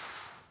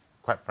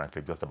 quite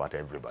frankly, just about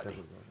everybody.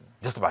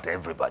 Just about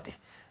everybody.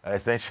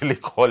 Essentially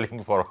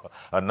calling for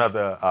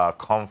another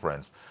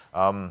conference.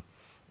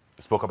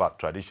 Spoke about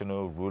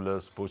traditional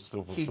rulers.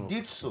 He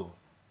did so,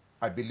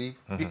 I believe,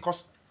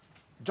 because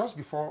just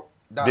before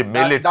that, the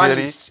military,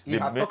 list, he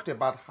had talked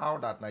about how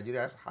that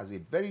Nigeria has a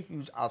very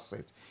huge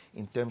asset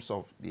in terms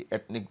of the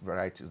ethnic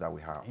varieties that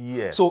we have.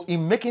 Yes. So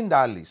in making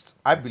that list,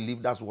 I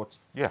believe that's what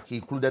he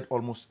included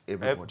almost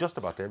everybody. Just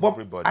about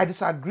everybody. But I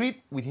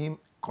disagreed with him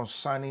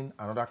concerning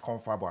another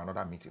confab or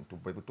another meeting to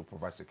be able to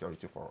provide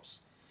security for us.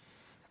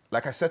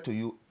 Like I said to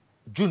you,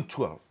 June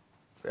 12th,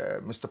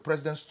 Mr.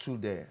 President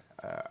stood there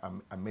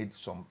and made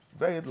some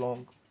very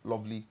long,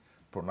 lovely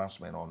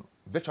pronouncement on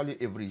virtually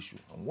every issue.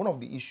 And one of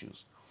the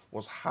issues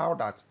was how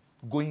that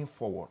going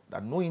forward,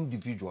 that no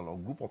individual or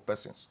group of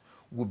persons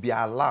will be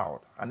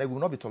allowed, and they will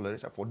not be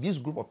tolerated for this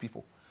group of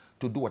people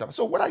to do whatever.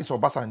 So whether it's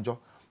Obasanjo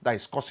that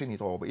is causing it,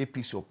 or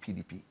APC or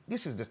PDP,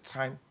 this is the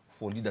time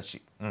for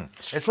leadership.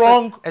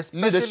 Strong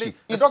leadership.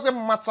 It doesn't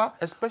matter.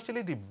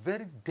 Especially the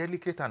very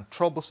delicate and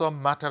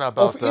troublesome matter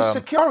about of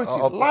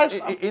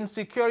insecurity,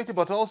 insecurity,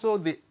 but also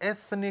the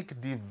ethnic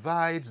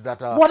divides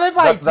that are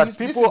that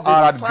people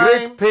are at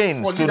great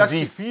pains to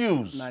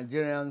diffuse.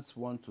 Nigerians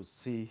want to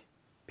see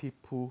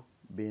people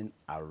being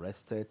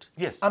arrested,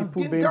 yes, and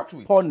people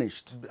being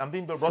punished, and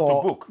being brought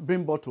to book.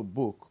 Being brought to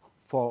book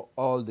for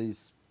all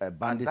these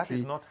banditry, and that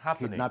is not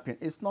happening. Kidnapping.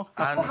 It's not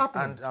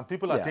happening. And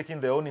people are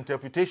taking their own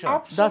interpretation.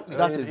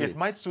 Absolutely. It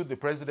might suit the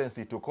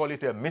presidency to call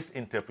it a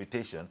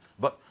misinterpretation,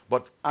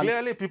 but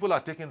clearly people are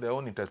taking their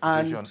own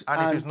interpretation,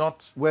 and it is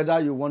not. Whether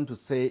you want to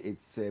say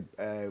it's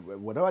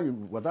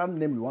whatever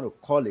name you want to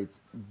call it,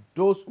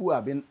 those who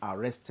have been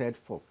arrested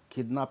for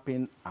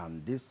kidnapping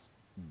and this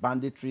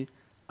banditry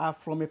are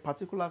from a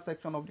particular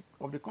section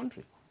of the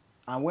country,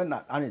 and when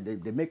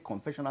they make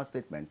confessional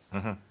statements,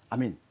 I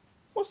mean,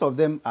 most of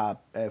them are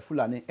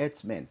Fulani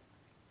herdsmen.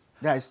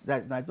 There's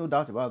no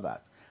doubt about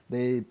that.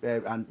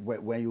 And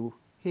when you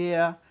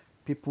hear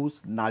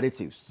people's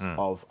narratives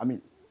of, I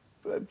mean,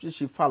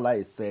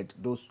 Shifala said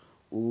those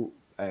who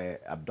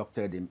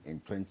abducted him in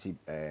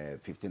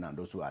 2015 and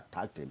those who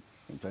attacked him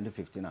in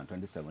 2015 and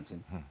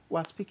 2017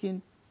 were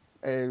speaking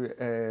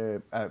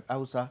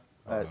Hausa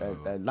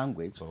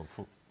language.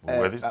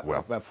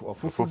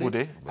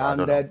 Fufude.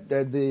 And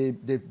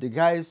the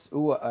guys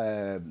who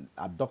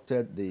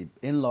abducted the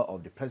in-law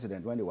of the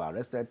president, when they were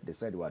arrested, they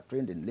said they were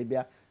trained in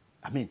Libya.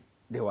 I mean,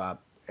 they were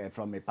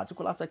from a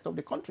particular sector of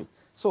the country.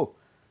 So,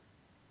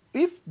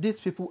 if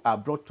these people are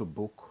brought to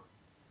book,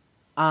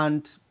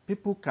 and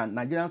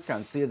Nigerians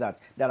can say that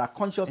there are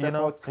conscious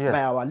efforts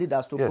by our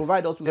leaders to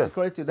provide us with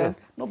security, then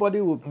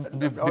nobody will,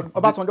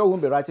 Obasanjo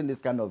won't be writing this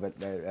kind of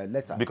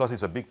letter. Because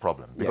it's a big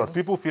problem. Because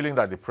people feeling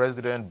that the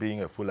president,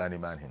 being a Fulani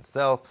man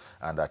himself,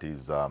 and that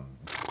he's...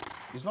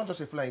 it's not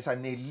just a Fulani, it's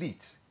an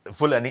elite.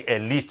 Fulani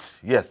elite.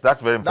 Yes,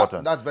 that's very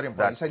important. That's very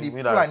important. It's a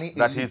Fulani elite.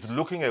 That he's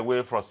looking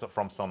away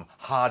from some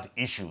hard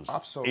issues.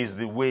 Absolutely. Is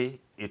the way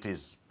it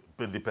is.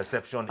 The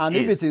perception and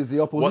is. If it is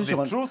the opposition,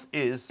 what the truth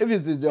is, if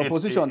it is the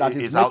opposition that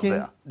is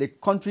making the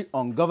country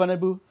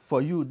ungovernable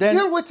for you, then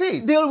deal with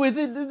it. Deal with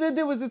it.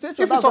 Deal with the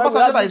situation. If it's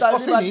Obasanjo that is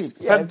causing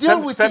it,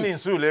 deal with it.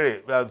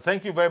 Sulere,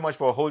 thank you very much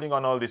for holding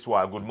on all this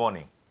while. Good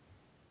morning.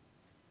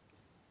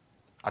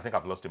 I think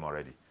I've lost him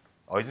already.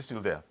 Or is he still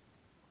there?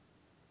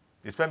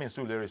 Is Femi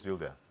Sulere still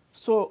there?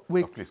 So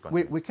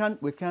we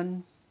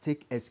can't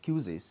take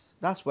excuses.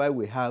 That's why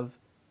we have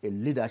a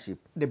leadership.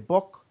 The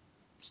buck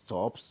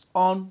stops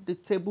on the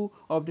table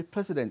of the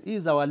president. He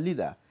is our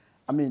leader.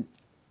 I mean,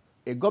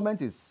 a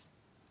government is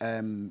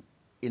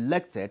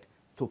elected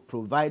to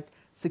provide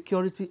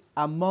security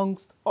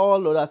amongst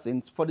all other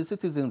things for the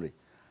citizenry.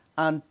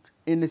 And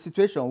in a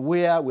situation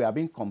where we are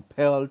being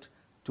compelled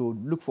to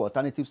look for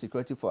alternative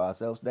security for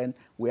ourselves, then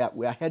we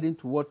are heading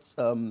towards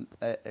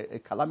a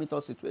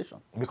calamitous situation.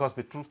 Because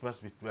the truth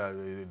must be,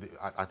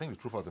 I think the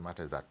truth of the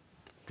matter is that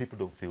people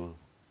don't feel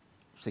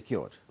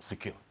secure.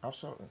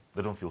 Absolutely.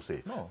 They don't feel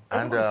safe. No.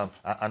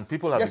 And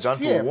people have begun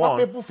to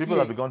warn. People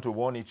have begun to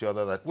warn each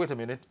other that, wait a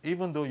minute,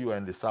 even though you are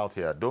in the south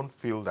here, don't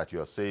feel that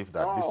you are safe.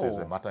 That this is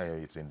a matter.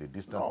 It's in the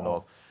distant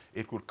north.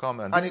 It could come,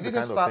 and it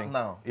didn't start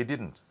now. It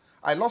didn't.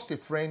 I lost a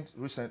friend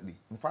recently.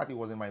 In fact, he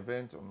was in my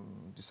event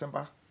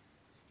December.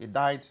 He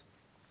died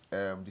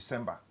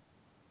December,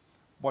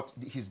 but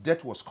his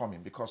death was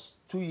coming because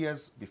 2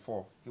 years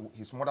before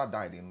his mother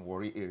died in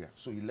Warri area.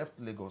 So he left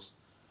Lagos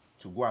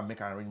to go and make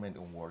an arrangement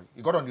in Warri.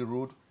 He got on the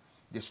road.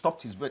 They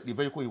stopped the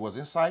vehicle he was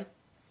inside.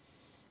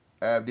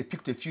 They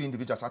picked a few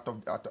individuals out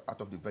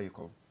of the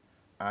vehicle.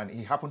 And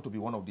he happened to be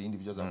one of the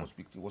individuals that was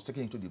picked. He was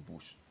taken into the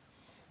bush.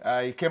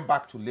 He came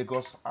back to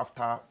Lagos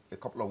after a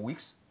couple of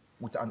weeks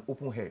with an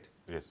open head.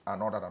 Yes.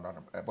 And all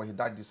that. But he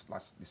died this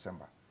last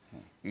December.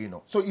 You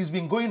know, so it's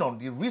been going on.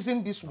 The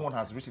reason this one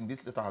has written,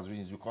 this letter has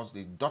written, is because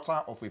the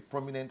daughter of a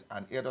prominent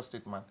and elder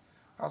statesman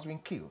has been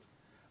killed.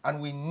 And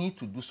we need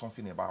to do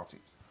something about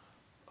it.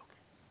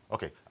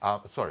 Okay,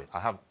 sorry, I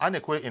have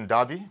Anekwe in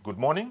Derby. Good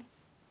morning.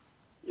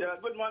 Yeah,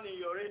 good morning,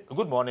 Yorin.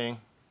 Good morning.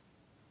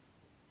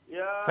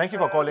 Yeah. Thank you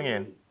for calling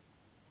in.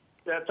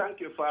 Yeah, thank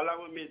you for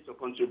allowing me to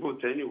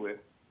contribute anyway.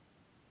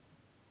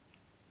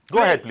 Go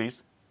ahead,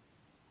 please.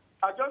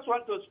 I just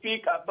want to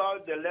speak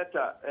about the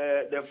letter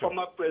the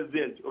former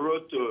president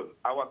wrote to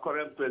our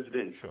current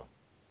president. Sure.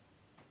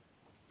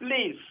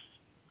 Please,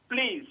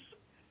 please,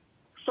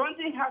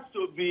 something has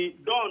to be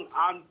done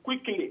and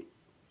quickly.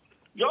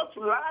 Just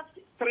last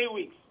 3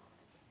 weeks,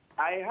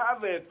 I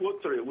have a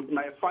poultry with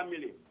my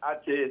family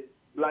at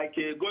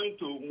going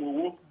to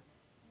Muwu.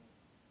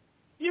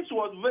 It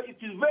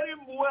is very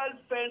well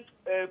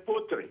fenced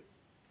poultry,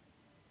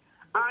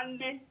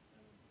 and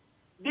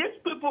these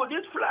people,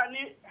 these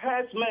Fulani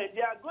herdsmen,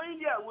 they are going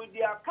there with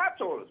their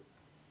cattle.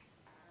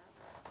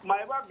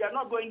 My wife, they are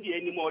not going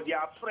there anymore. They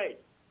are afraid.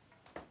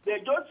 They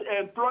just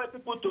employ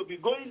people to be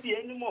going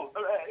there anymore.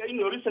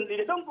 Recently,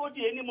 they don't go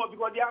there anymore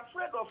because they are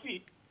afraid of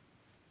it.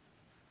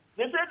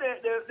 They say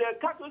the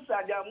cattle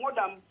are there more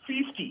than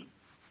 50.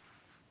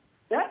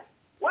 Yeah?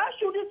 Why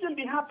should this thing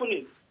be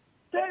happening?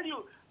 Tell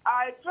you,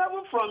 I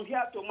travel from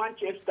here to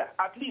Manchester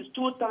at least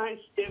 2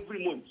 times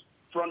every month,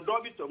 from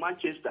Derby to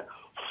Manchester.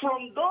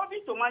 From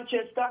Derby to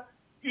Manchester,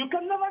 you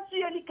can never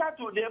see any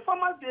cattle. The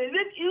farmers, they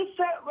live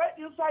right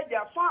inside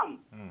their farm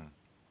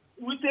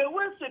with a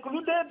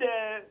well-secluded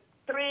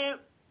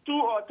 2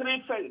 or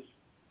 3 fence.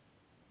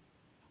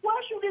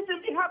 Why should this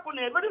be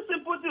happening? A very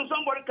simple thing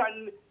somebody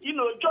can,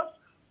 just,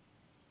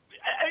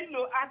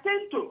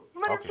 attend to.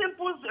 Very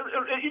simple,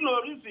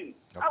 reason.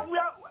 Okay.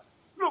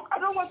 Look, I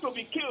don't want to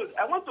be killed.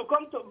 I want to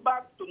come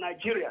back to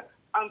Nigeria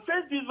and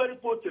face this very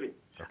poultry.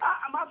 Okay.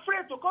 I'm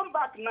afraid to come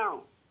back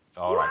now.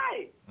 All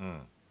Why?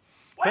 Right.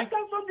 Why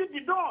can't something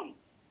be done?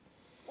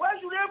 Why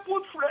should they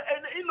put,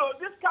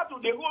 this cattle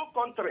the whole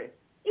country?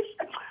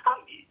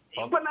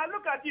 When I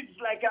look at it,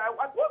 it's like,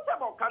 what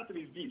type of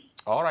country is this?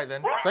 All right,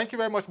 then. Thank you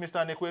very much,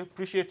 Mr. Anekwe.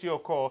 Appreciate your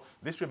call.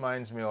 This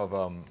reminds me of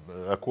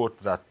a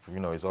quote that,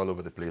 is all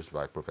over the place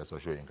by Professor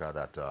Soyinka,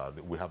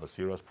 that we have a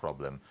serious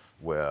problem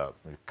where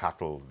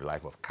cattle, the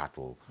life of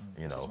cattle,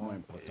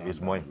 is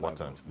more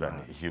important than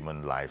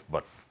human life.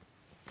 But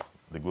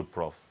the good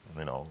prof,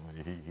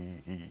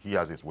 he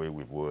has his way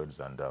with words,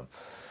 and,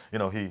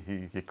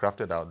 he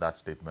crafted out that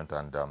statement,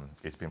 and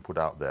it's been put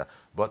out there.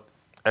 But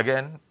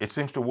again, it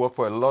seems to work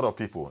for a lot of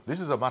people. This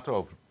is a matter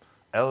of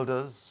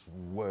elders,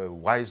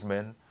 wise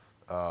men,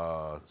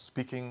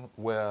 speaking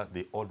where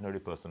the ordinary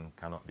person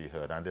cannot be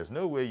heard. And there's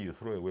no way you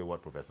throw away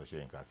what Professor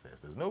Soyinka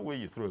says. There's no way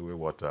you throw away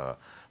what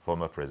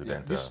former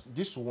president... Yeah,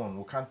 this one,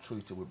 we can't throw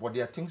it away. But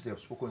there are things they have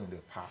spoken in the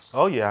past.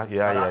 Oh, yeah.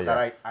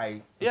 That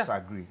I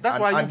disagree. That's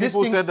why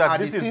people said that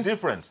this is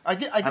different. I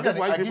give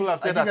why people have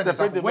said that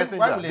separate the messenger.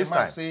 Why will a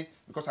man say,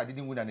 because I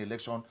didn't win an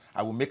election,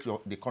 I will make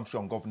the country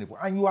ungovernable?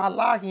 And you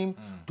allow him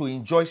to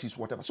enjoy his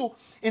whatever. So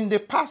in the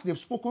past, they've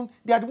spoken.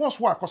 They are the ones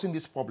who are causing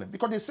this problem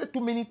because they said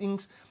too many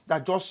things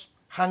that just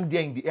hang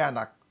there in the air and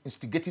are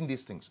instigating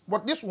these things.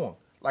 But this one,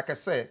 like I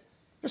said,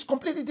 it's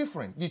completely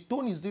different. The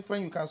tone is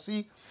different. You can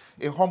see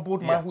a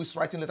humbled man who is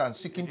writing letter and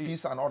seeking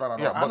peace and all that.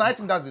 And I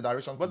think that's the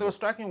direction. But they were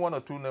striking 1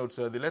 or 2 notes.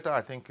 The letter,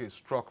 I think, is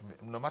struck,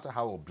 no matter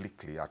how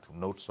obliquely, at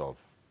notes of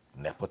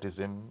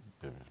nepotism,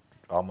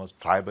 almost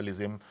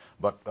tribalism.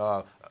 But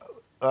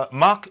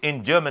Mark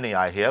in Germany,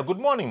 I hear. Good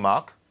morning,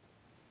 Mark.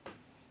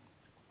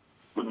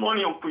 Good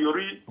morning, Uncle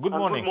Yori. Good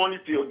morning. Good morning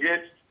to your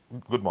guest.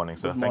 Good morning,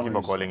 sir. Thank you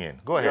for calling in.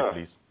 Go ahead,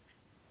 please.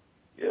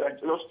 Yeah,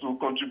 just to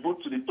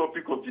contribute to the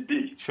topic of the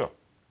day. Sure.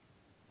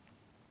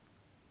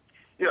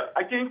 Yeah,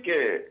 I think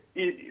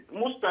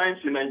most times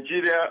in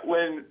Nigeria,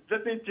 when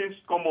certain things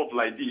come up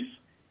like this,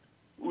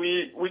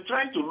 we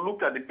try to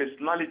look at the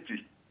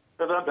personality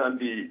rather than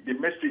the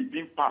message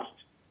being passed.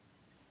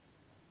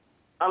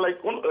 And like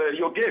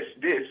your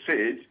guest there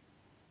said,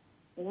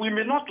 we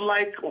may not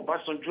like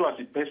Obasanjo as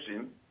a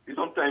person.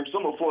 Sometimes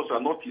some of us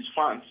are not his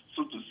fans,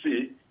 so to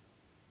say.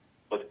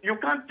 But you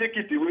can't take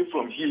it away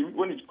from him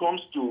when it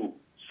comes to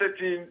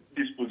setting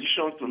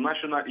dispositions to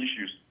national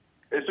issues,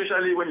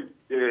 especially when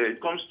it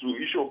comes to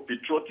issue of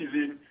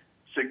patriotism,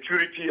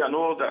 security, and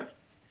all that.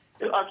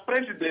 As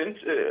president,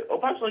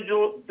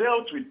 Obasanjo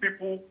dealt with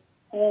people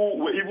who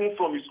were even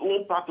from his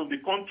own part of the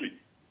country.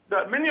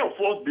 That many of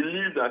us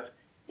believe that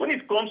when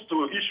it comes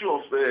to issue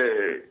of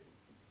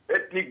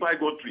ethnic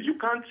bigotry, you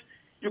can't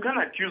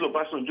accuse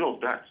Obasanjo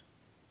of that.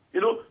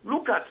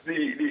 Look at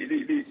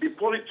the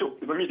politics.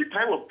 The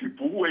type of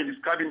people who were in his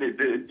cabinet.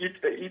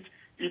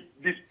 It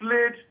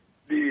displayed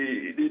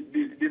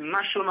the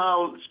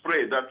national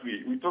spread that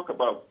we talk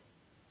about.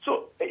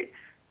 So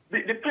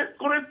the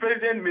current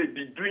president may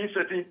be doing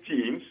certain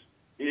things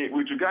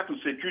with regard to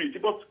security,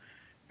 but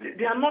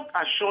they are not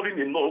assuring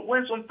enough.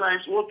 When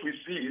sometimes what we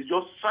see is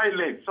just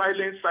silence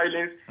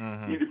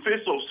in the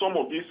face of some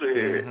of these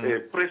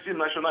pressing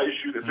national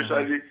issues,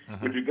 especially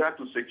with regard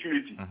to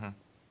security.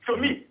 To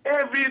me,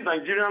 every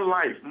Nigerian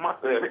life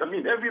matters. I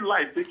mean, every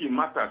life taking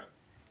matters.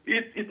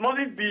 It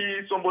mustn't be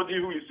somebody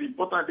who is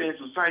important in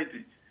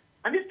society.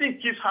 And this thing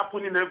keeps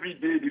happening every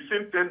day, the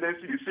same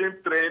tendency, the same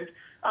trend.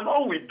 And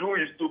all we do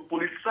is to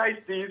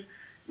politicize things,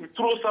 we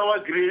throw sour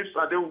grapes,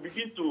 and then we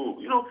begin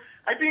to,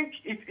 I think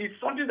it's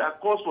something that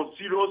calls for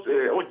serious,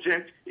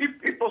 urgent,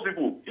 if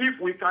possible, if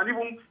we can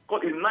even call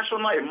a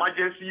national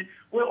emergency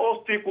where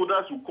all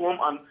stakeholders will come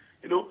and,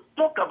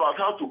 talk about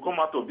how to come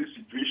out of this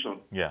situation.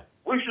 Yeah.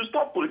 We should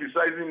stop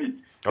politicizing it.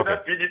 Okay.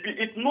 That PDP,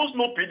 it knows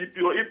no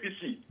PDP or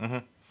APC. Mm-hmm.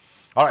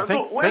 All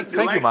right,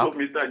 thank you, Mark. Of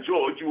Mr.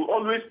 George, you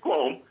always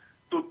come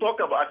to talk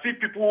about, I see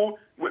people,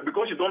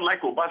 because you don't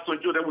like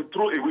Obasanjo, then we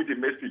throw away the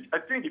message. I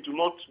think it will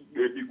not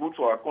be good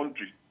for our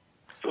country.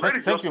 So that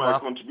is just my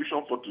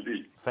contribution for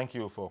today. Thank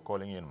you for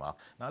calling in, Mark.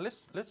 Now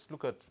let's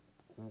look at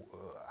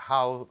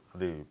how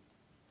the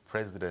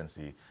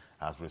presidency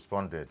has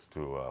responded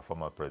to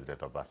former President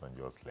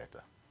Obasanjo's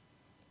letter.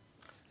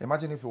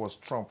 Imagine if it was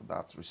Trump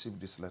that received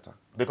this letter.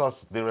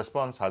 Because the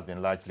response has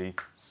been largely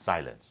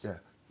silence. Yeah.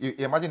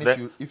 Imagine if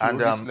you wrote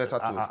this letter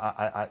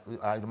to...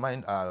 I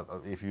remind,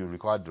 if you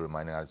required the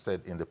reminder, I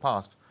said in the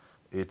past,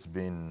 it's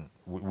been,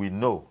 we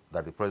know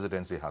that the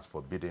presidency has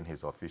forbidden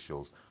his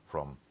officials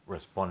from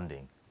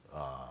responding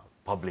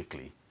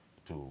publicly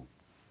to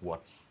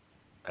what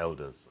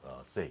elders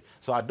say.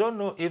 So I don't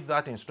know if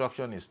that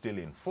instruction is still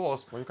in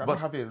force. Well, you cannot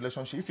have a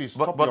relationship. If you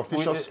stop the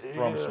officials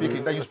from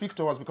speaking, then you speak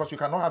to us because you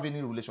cannot have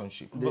any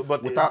relationship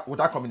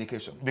without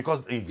communication.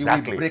 Because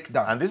exactly. It will break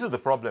down. And this is the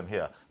problem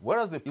here.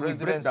 Whereas the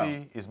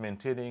presidency is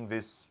maintaining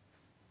this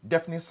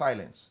definite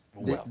silence.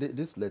 Well,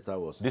 this letter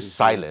was This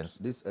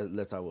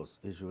letter was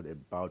issued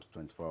about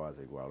 24 hours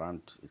ago.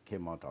 It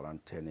came out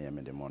around 10 a.m.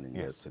 in the morning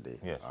yesterday.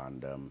 Yes.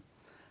 And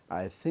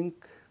I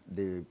think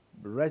the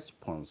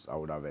response I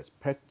would have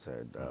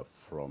expected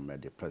from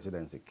the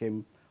presidency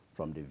came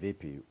from the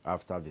VP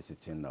after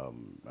visiting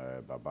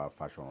Baba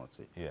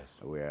Fashionati,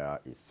 where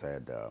he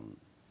said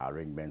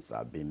arrangements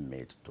are being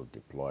made to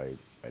deploy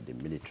the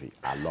military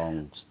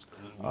alongst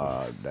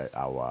the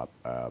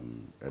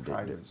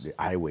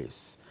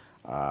highways.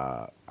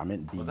 I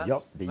mean,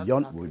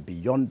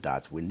 beyond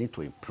that, we need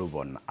to improve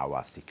on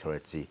our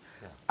security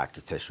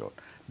architecture.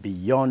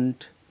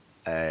 Beyond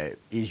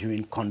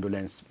issuing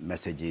condolence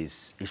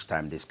messages each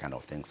time these kind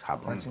of things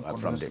happen,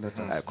 from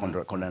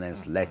the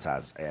condolence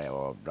letters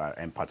or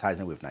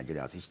empathizing with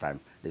Nigerians each time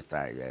this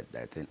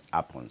thing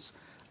happens.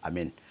 I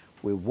mean,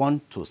 we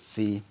want to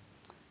see,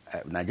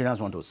 Nigerians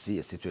want to see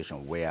a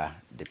situation where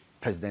the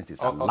president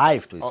is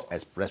alive to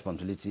his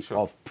responsibility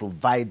of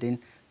providing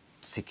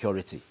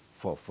security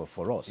for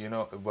us.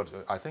 But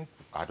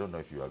I don't know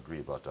if you agree,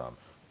 but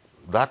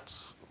that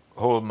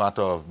whole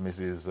matter of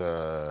Mrs.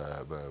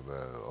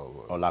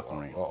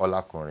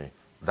 Olakunrin,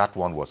 that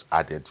one was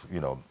added.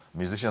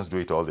 Musicians do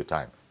it all the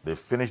time. They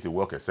finish the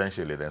work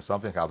essentially, then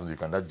something happens, you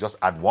can just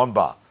add one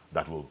bar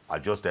that will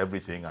adjust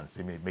everything and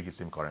make it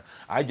seem current.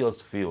 I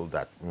just feel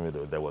that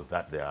there was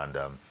that there, and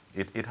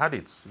it had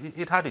its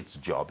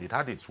job, it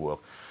had its work,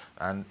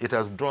 and it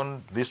has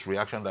drawn this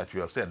reaction that you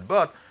have said.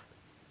 But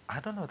I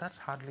don't know, that's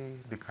hardly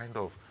the kind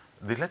of,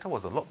 the letter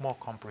was a lot more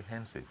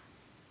comprehensive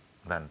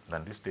than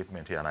this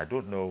statement here, and I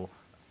don't know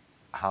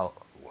how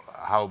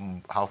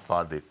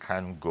far they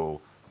can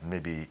go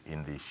maybe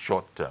in the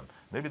short term.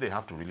 Maybe they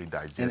have to really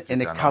digest it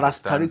and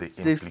understand the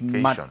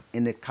implication.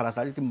 In the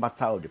characteristic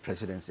matter of the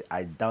presidency,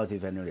 I doubt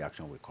if any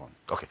reaction will come.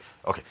 Okay.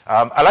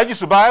 Alhaji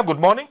Subaya, good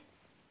morning.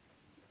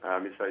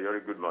 Mr. Yori,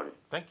 good morning.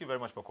 Thank you very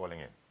much for calling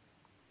in.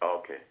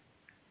 Okay.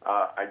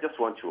 I just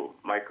want to,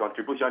 my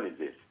contribution is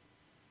this.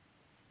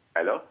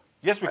 Hello?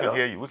 Yes, we can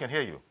hear you. We can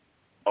hear you.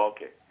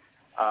 Okay.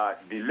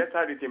 The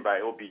letter written by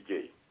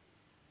OBJ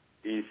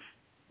is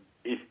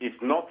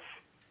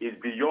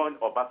beyond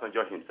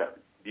Obasanjo himself.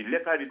 The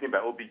letter written by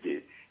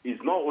OBJ is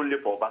not only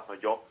for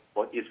Obasanjo,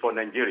 but it's for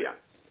Nigerians.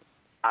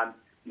 And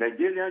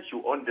Nigerians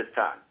should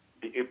understand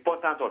the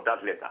importance of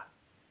that letter.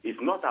 It's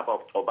not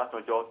about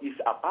Obasanjo, it's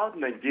about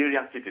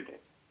Nigerian citizens.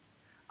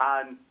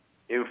 And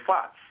in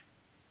fact,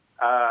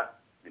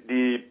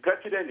 the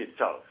president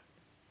itself,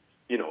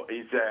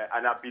 is,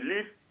 and I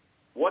believe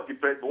what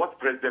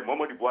President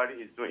Muhammadu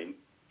Buhari is doing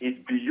is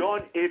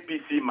beyond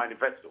APC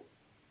manifesto.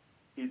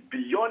 It's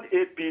beyond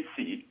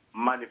APC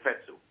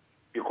manifesto.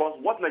 Because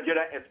what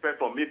Nigeria expects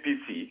from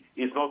APC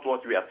is not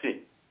what we are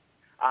seeing.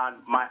 And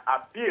my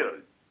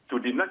appeal to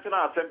the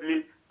National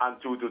Assembly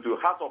and to the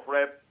House of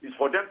Reps is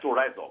for them to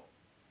rise up.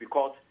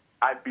 Because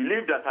I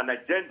believe there's an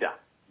agenda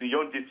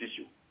beyond this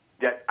issue.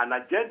 There's an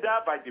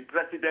agenda by the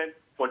president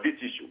for this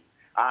issue.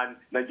 And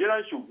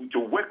Nigerians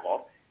should wake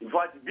up. In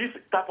fact, this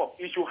type of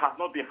issue has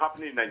not been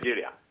happening in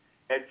Nigeria.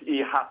 In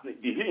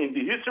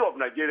the history of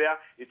Nigeria,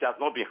 it has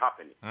not been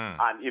happening.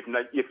 And if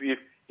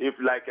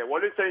like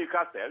what is saying,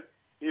 Castle,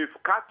 if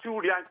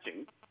cattle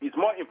ranching is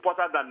more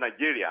important than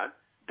Nigerian,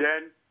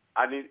 then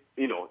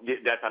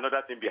there's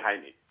another thing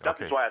behind it.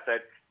 That is why I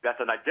said there's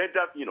an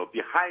agenda,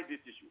 behind this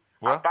issue.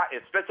 Well,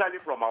 especially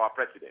from our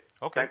president.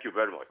 Okay. Thank you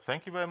very much.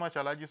 Thank you very much,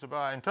 Alhaji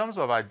Suba. In terms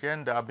of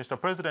agenda, Mr.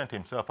 President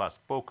himself has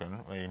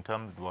spoken in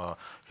terms of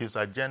his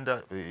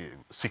agenda.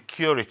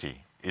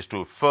 Security is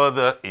to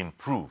further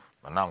improve,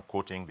 and now I'm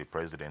quoting the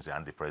presidency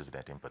and the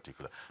president in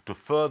particular, to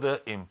further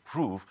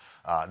improve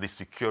the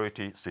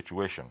security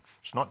situation.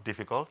 It's not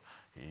difficult.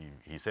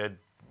 He said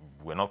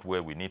we're not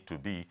where we need to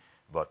be,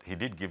 but he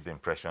did give the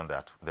impression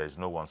that there is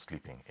no one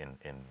sleeping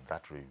in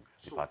that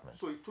department.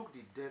 So he took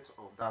the death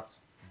of that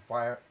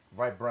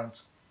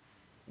vibrant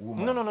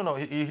woman. No.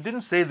 He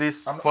didn't say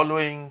this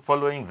following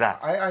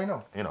that. I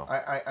know. You know.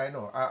 I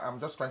know. I'm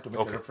just trying to make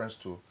a reference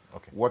to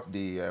what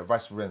the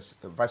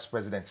vice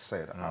president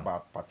said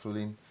about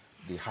patrolling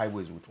the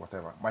highways with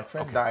whatever. My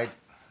friend died.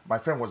 My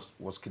friend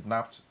was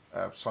kidnapped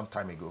some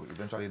time ago.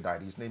 Eventually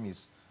died. His name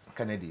is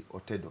Kennedy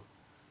Otedo.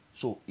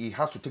 So he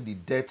has to take the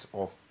death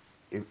of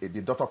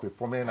the daughter of a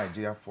prominent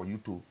Nigerian for you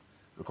to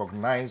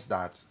recognize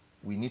that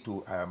we need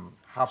to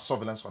have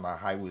surveillance on our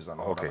highways and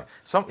all that.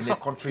 In a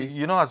country,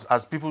 you know,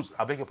 as people,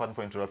 I beg your pardon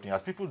for interrupting,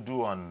 as people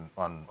do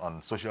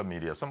on social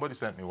media, somebody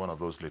sent me one of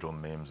those little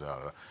memes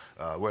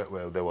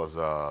where there was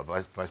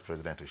Vice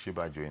President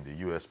Oshibajo in the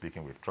U.S.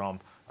 speaking with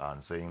Trump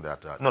and saying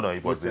that,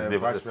 it was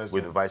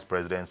with the Vice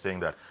President saying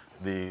that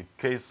the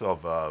case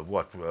of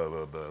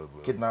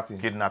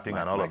kidnapping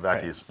and all of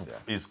that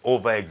is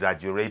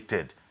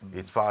over-exaggerated.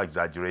 It's far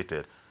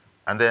exaggerated.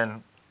 And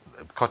then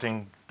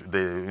cutting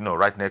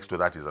right next to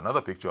that is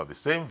another picture of the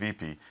same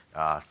VP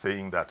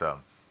saying that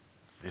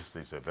this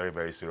is a very,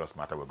 very serious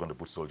matter. We're going to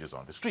put soldiers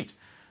on the street.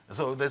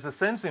 So there's a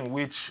sense in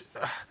which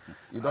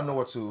you don't know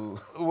what to.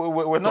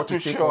 We're not too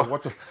sure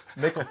what to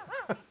make of.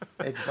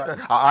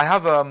 Exactly. I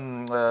have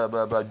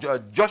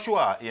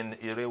Joshua in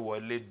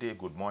Irewolede.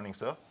 Good morning,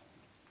 sir.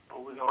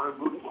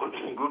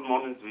 Good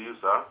morning to you,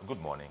 sir. Good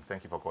morning.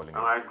 Thank you for calling. And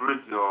I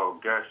greet your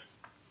guests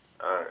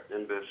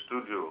in the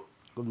studio.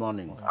 Good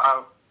morning.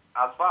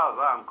 As far as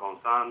I'm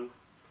concerned,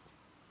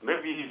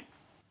 maybe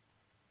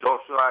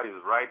Joshua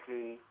is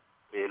writing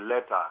a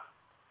letter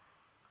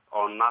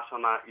on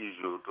national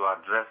issue to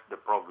address the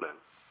problem.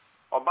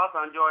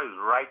 Obasanjo is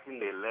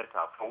writing a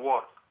letter for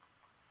what?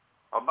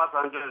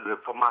 Obasanjo is the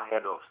former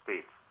head of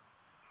state.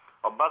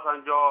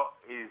 Obasanjo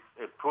is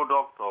a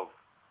product of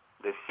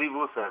the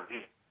civil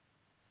service.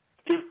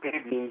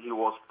 He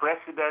was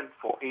president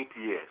for 8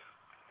 years.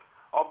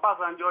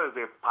 Obasanjo is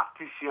a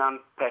partisan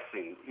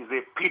person. He's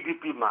a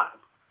PDP man.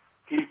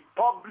 He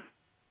publicly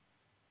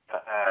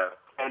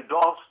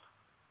endorsed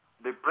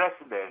the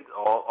president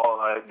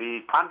or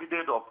the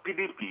candidate of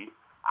PDP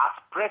as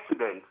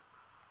president.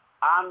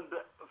 And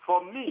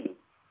for me,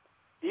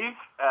 if, it's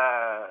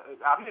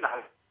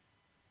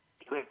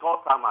a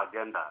third-term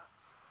agenda.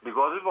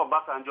 Because if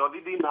Obasanjo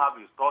didn't have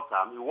his third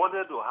term, he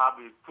wanted to have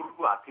it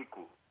through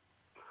article.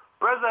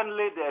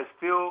 Presently, there's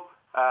still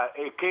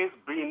a case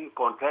being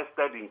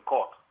contested in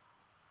court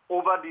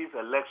over this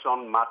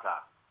election matter.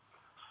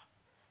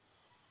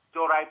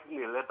 So writing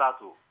a letter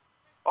to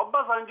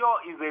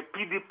Obasanjo is a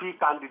PDP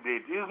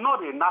candidate. He's not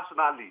a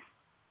nationalist.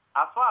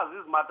 As far as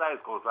this matter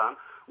is concerned,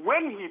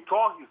 when he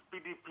tore his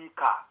PDP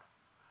card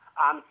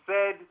and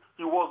said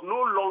he was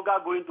no longer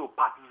going to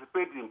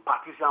participate in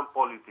partisan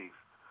politics,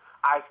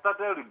 I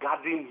started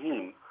regarding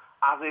him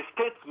as a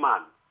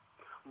statesman.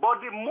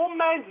 But the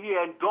moment he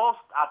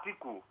endorsed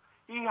Atiku,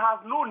 he has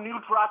no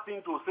neutral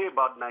thing to say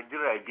about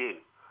Nigeria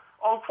again.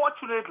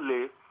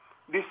 Unfortunately,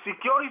 the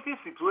security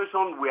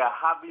situation we are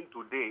having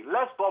today,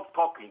 let's stop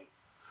talking.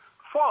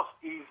 First,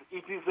 it's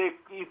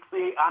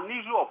an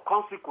issue of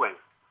consequence.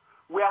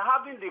 We are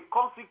having the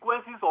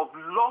consequences of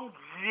long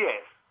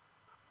years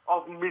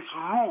of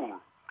misrule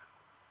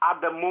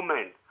at the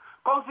moment.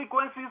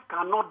 Consequences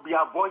cannot be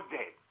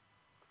avoided.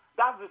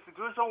 That's the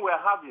situation we're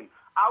having.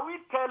 Are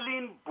we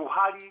telling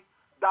Buhari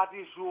that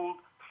he should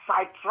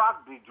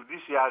sidetrack the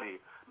judiciary,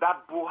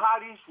 that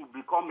Buhari should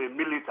become a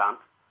militant?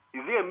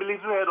 Is he a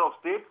military head of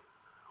state?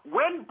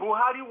 When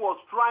Buhari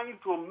was trying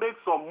to make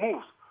some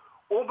moves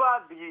over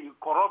the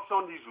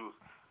corruption issues,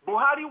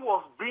 Buhari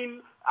was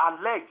being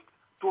alleged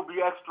to be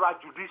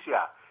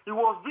extrajudicial. He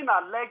was being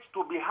alleged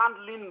to be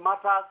handling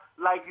matters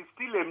like he's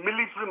still a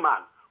military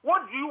man.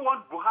 What do you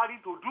want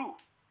Buhari to do?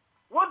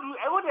 What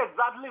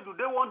exactly do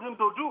they want him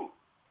to do?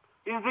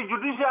 Is the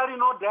judiciary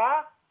not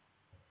there?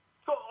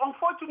 So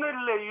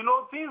unfortunately,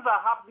 things are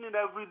happening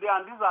every day,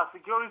 and these are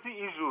security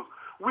issues.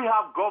 We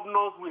have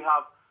governors, we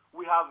have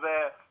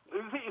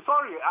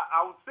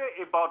I would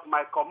say about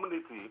my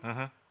community,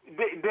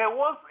 there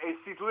was a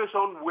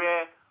situation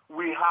where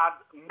we had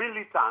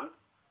militants,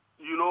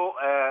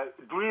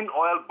 doing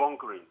oil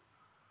bunkering.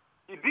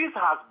 This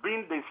has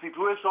been the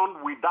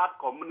situation with that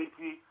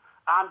community,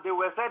 and they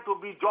were said to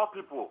be job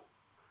people.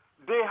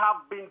 They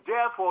have been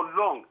there for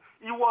long.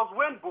 It was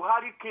when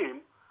Buhari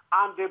came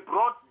and they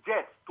brought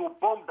jets to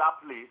bomb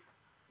that place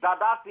that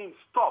thing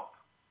stopped,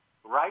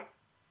 right?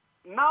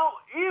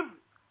 Now, if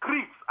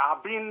creeks are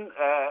being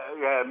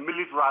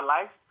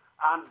militarized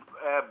and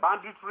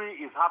banditry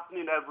is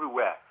happening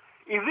everywhere,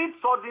 is it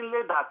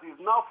suddenly that it's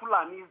now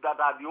Fulanis that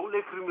are the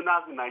only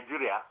criminals in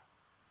Nigeria?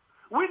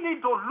 We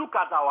need to look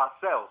at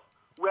ourselves.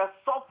 we're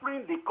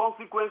suffering the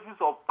consequences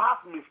of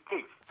past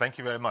mistakes. Thank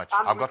you very much.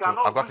 And I've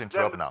got to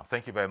interrupt them. now.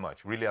 Thank you very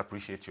much. Really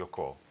appreciate your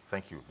call.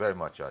 Thank you very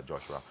much,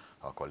 Joshua,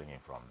 calling in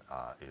from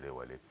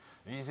Irewale.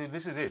 You see,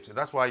 this is it.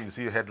 That's why you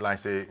see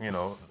headlines say, you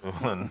know,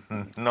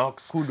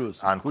 knocks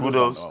kudos and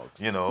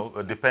you know,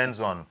 it depends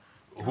on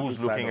who's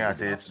looking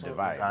at it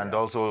and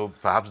also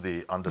perhaps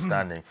the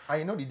understanding.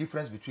 I know the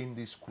difference between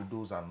these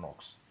kudos and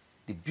knocks.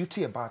 The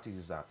beauty about it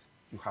is that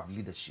you have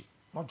leadership,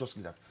 not just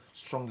leadership,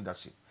 strong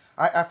leadership.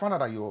 I found out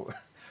that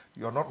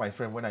you're not my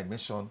friend when I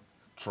mentioned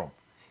Trump.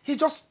 He's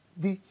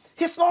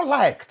not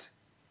liked.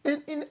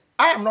 I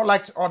am not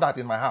liked all that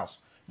in my house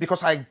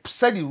because I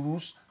set the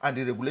rules and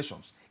the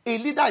regulations. A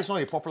leader is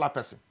not a popular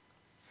person.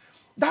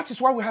 That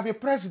is why we have a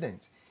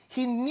president.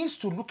 He needs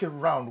to look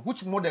around.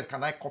 Which model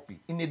can I copy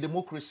in a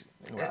democracy?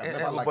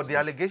 But the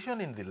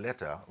allegation in the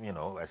letter, you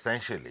know,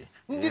 essentially...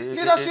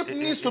 Leadership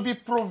needs to be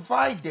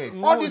provided.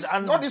 All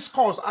these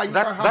calls, you can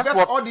have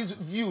just all these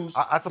views,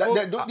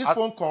 these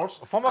phone calls.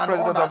 Former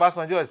President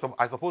Obasanjo,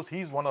 I suppose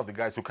he's one of the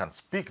guys who can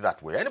speak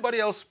that way. Anybody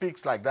else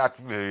speaks like that,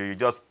 you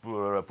just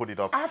put it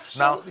up.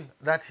 Absolutely. Now,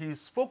 that he's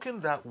spoken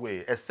that way,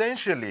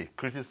 essentially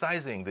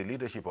criticizing the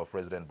leadership of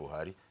President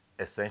Buhari,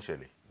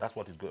 essentially. That's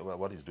what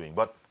he's doing.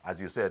 But as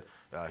you said,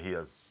 he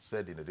has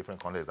said in a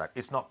different context that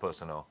it's not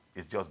personal,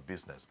 it's just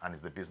business, and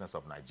it's the business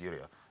of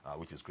Nigeria,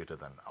 which is greater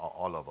than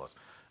all of us.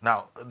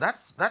 Now,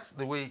 that's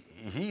the way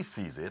he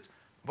sees it,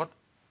 but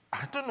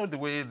I don't know the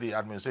way the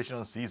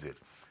administration sees it.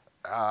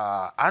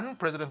 And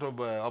President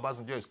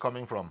Obasanjo is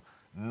coming from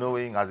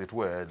knowing, as it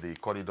were, the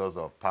corridors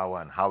of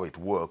power and how it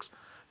works.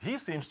 He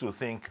seems to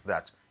think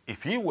that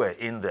if he were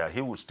in there,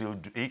 he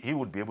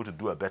would be able to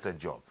do a better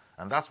job.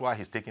 And that's why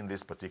he's taking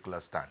this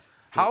particular stance.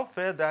 How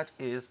fair that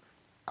is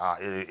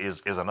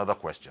another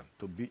question.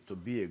 To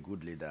be a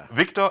good leader.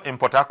 Victor in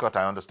Port Harcourt,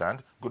 I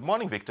understand. Good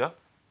morning, Victor.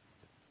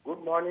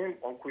 Good morning,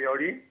 Uncle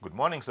Yori. Good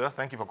morning, sir.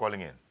 Thank you for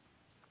calling in.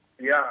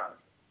 Yeah.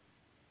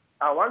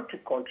 I want to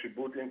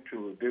contribute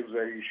into this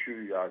very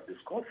issue you are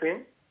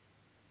discussing.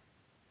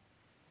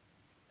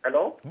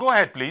 Hello? Go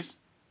ahead, please.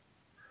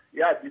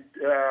 Yeah,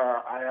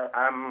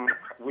 I'm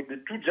with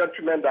the two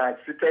gentlemen that are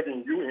seated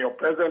in your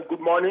presence. Good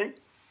morning.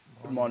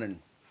 Good morning.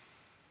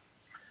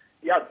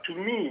 Yeah, to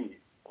me,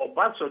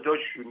 Obasanjo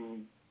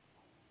should,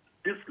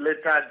 this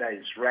letter that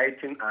is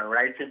writing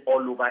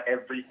all over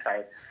every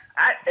time,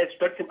 I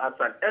expect him as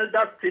an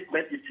elder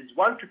statement, it is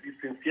one to be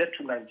sincere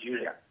to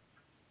Nigeria.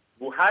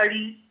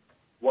 Buhari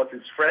was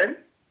his friend,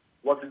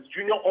 was his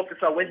junior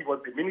officer when he was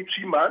the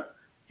military man.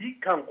 He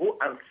can go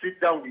and sit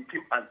down with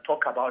him and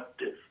talk about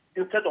this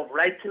instead of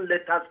writing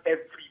letters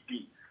every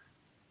day,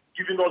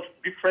 giving us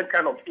different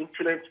kind of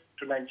influence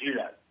to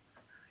Nigeria.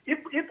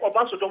 If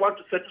Obasanjo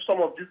wants to settle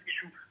some of these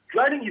issues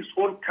during his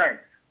own time,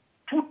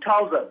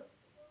 2000,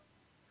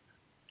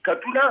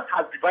 Kaduna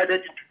has divided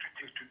into two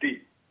till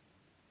today.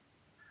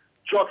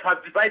 Jos has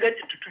divided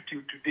into two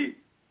till today.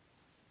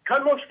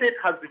 Kano State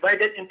has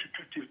divided into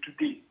two till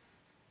today.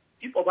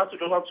 If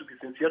Obasanjo wants to be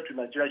sincere to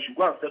Nigeria, he should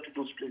go and settle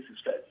those places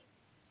first.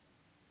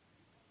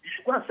 He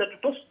should go and settle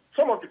those.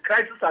 Some of the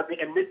crises have been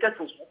emanated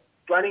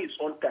during his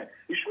own time.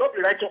 He should not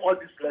be writing all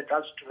these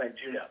letters to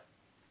Nigeria.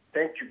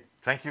 Thank you.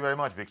 Thank you very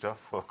much, Victor,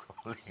 for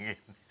calling in.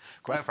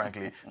 Quite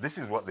frankly, this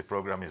is what the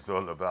program is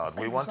all about.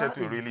 We wanted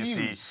to really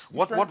see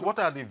what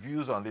are the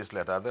views on this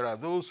letter. There are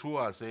those who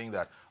are saying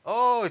that,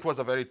 oh, it was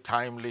a very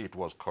timely, it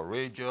was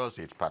courageous,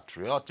 it's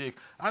patriotic.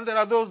 And there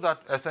are those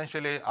that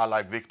essentially are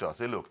like Victor.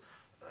 Say, look,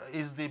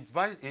 is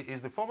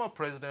the former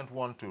president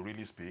want to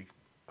really speak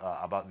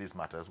about these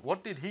matters?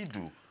 What did he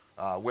do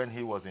when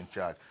he was in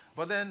charge?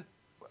 But then,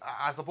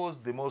 I suppose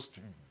the most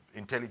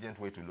intelligent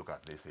way to look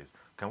at this is,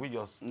 can we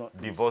just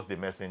divorce the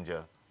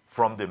messenger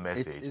from the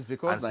message it's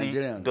because and see,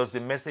 Nigerians... does the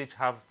message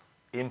have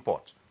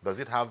import? Does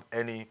it have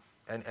any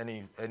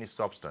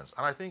substance?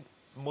 And I think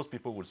most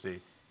people would say,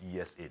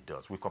 yes, it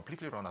does. We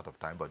completely run out of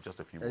time, but just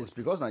a few words. It's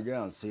because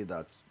Nigerians say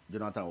that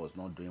Jonathan was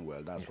not doing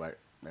well. That's why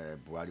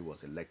Buhari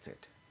was elected.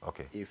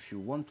 Okay. If you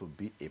want to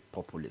be a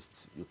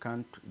populist, you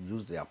can't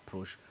use the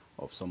approach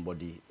of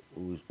somebody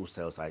who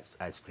sells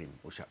ice cream,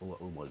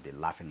 who must be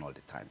laughing all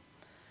the time.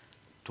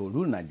 To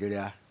rule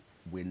Nigeria,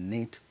 we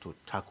need to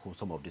tackle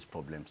some of these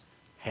problems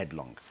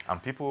headlong.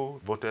 And people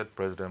voted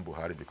President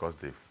Buhari because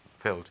they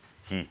felt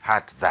he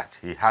had that.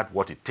 He had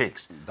what it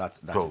takes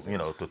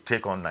to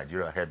take on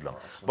Nigeria headlong.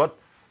 But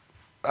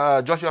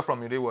Joshua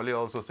from Irewale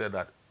also said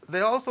that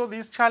there are also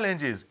these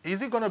challenges. Is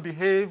he going to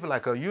behave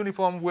like a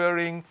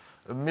uniform-wearing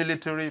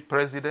military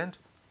president?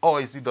 Or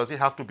does he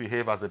have to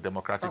behave as a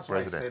democratic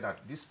president? That's why I say that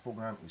this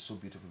program is so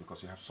beautiful,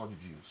 because you have such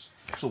views.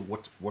 So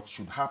what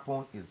should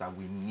happen is that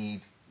we need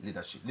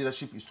leadership.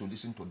 Leadership is to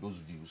listen to those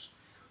views,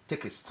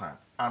 take a stand,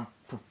 and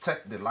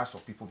protect the lives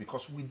of people,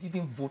 because we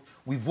didn't vote.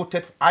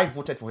 I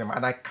voted for him,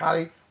 and I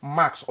carry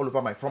marks all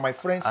over from my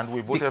friends. And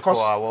we voted for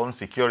our own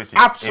security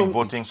in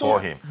voting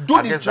for him.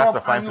 I guess that's a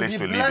fine place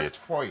to leave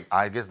it.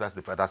 I guess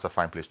that's a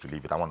fine place to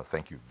leave it. I want to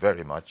thank you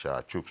very much,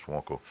 Chuks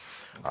Nwoko,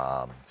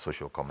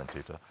 social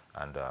commentator,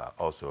 and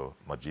also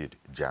Majid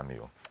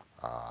Jamil,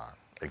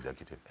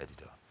 executive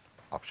editor.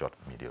 Upshot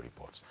Media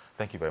Reports.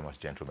 Thank you very much,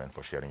 gentlemen,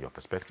 for sharing your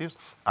perspectives.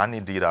 And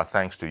indeed, our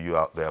thanks to you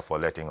out there for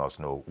letting us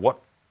know what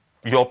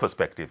your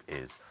perspective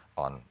is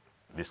on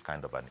this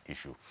kind of an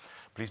issue.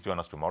 Please join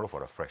us tomorrow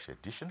for a fresh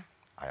edition.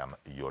 I am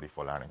Yori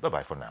Folani.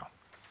 Bye-bye for now.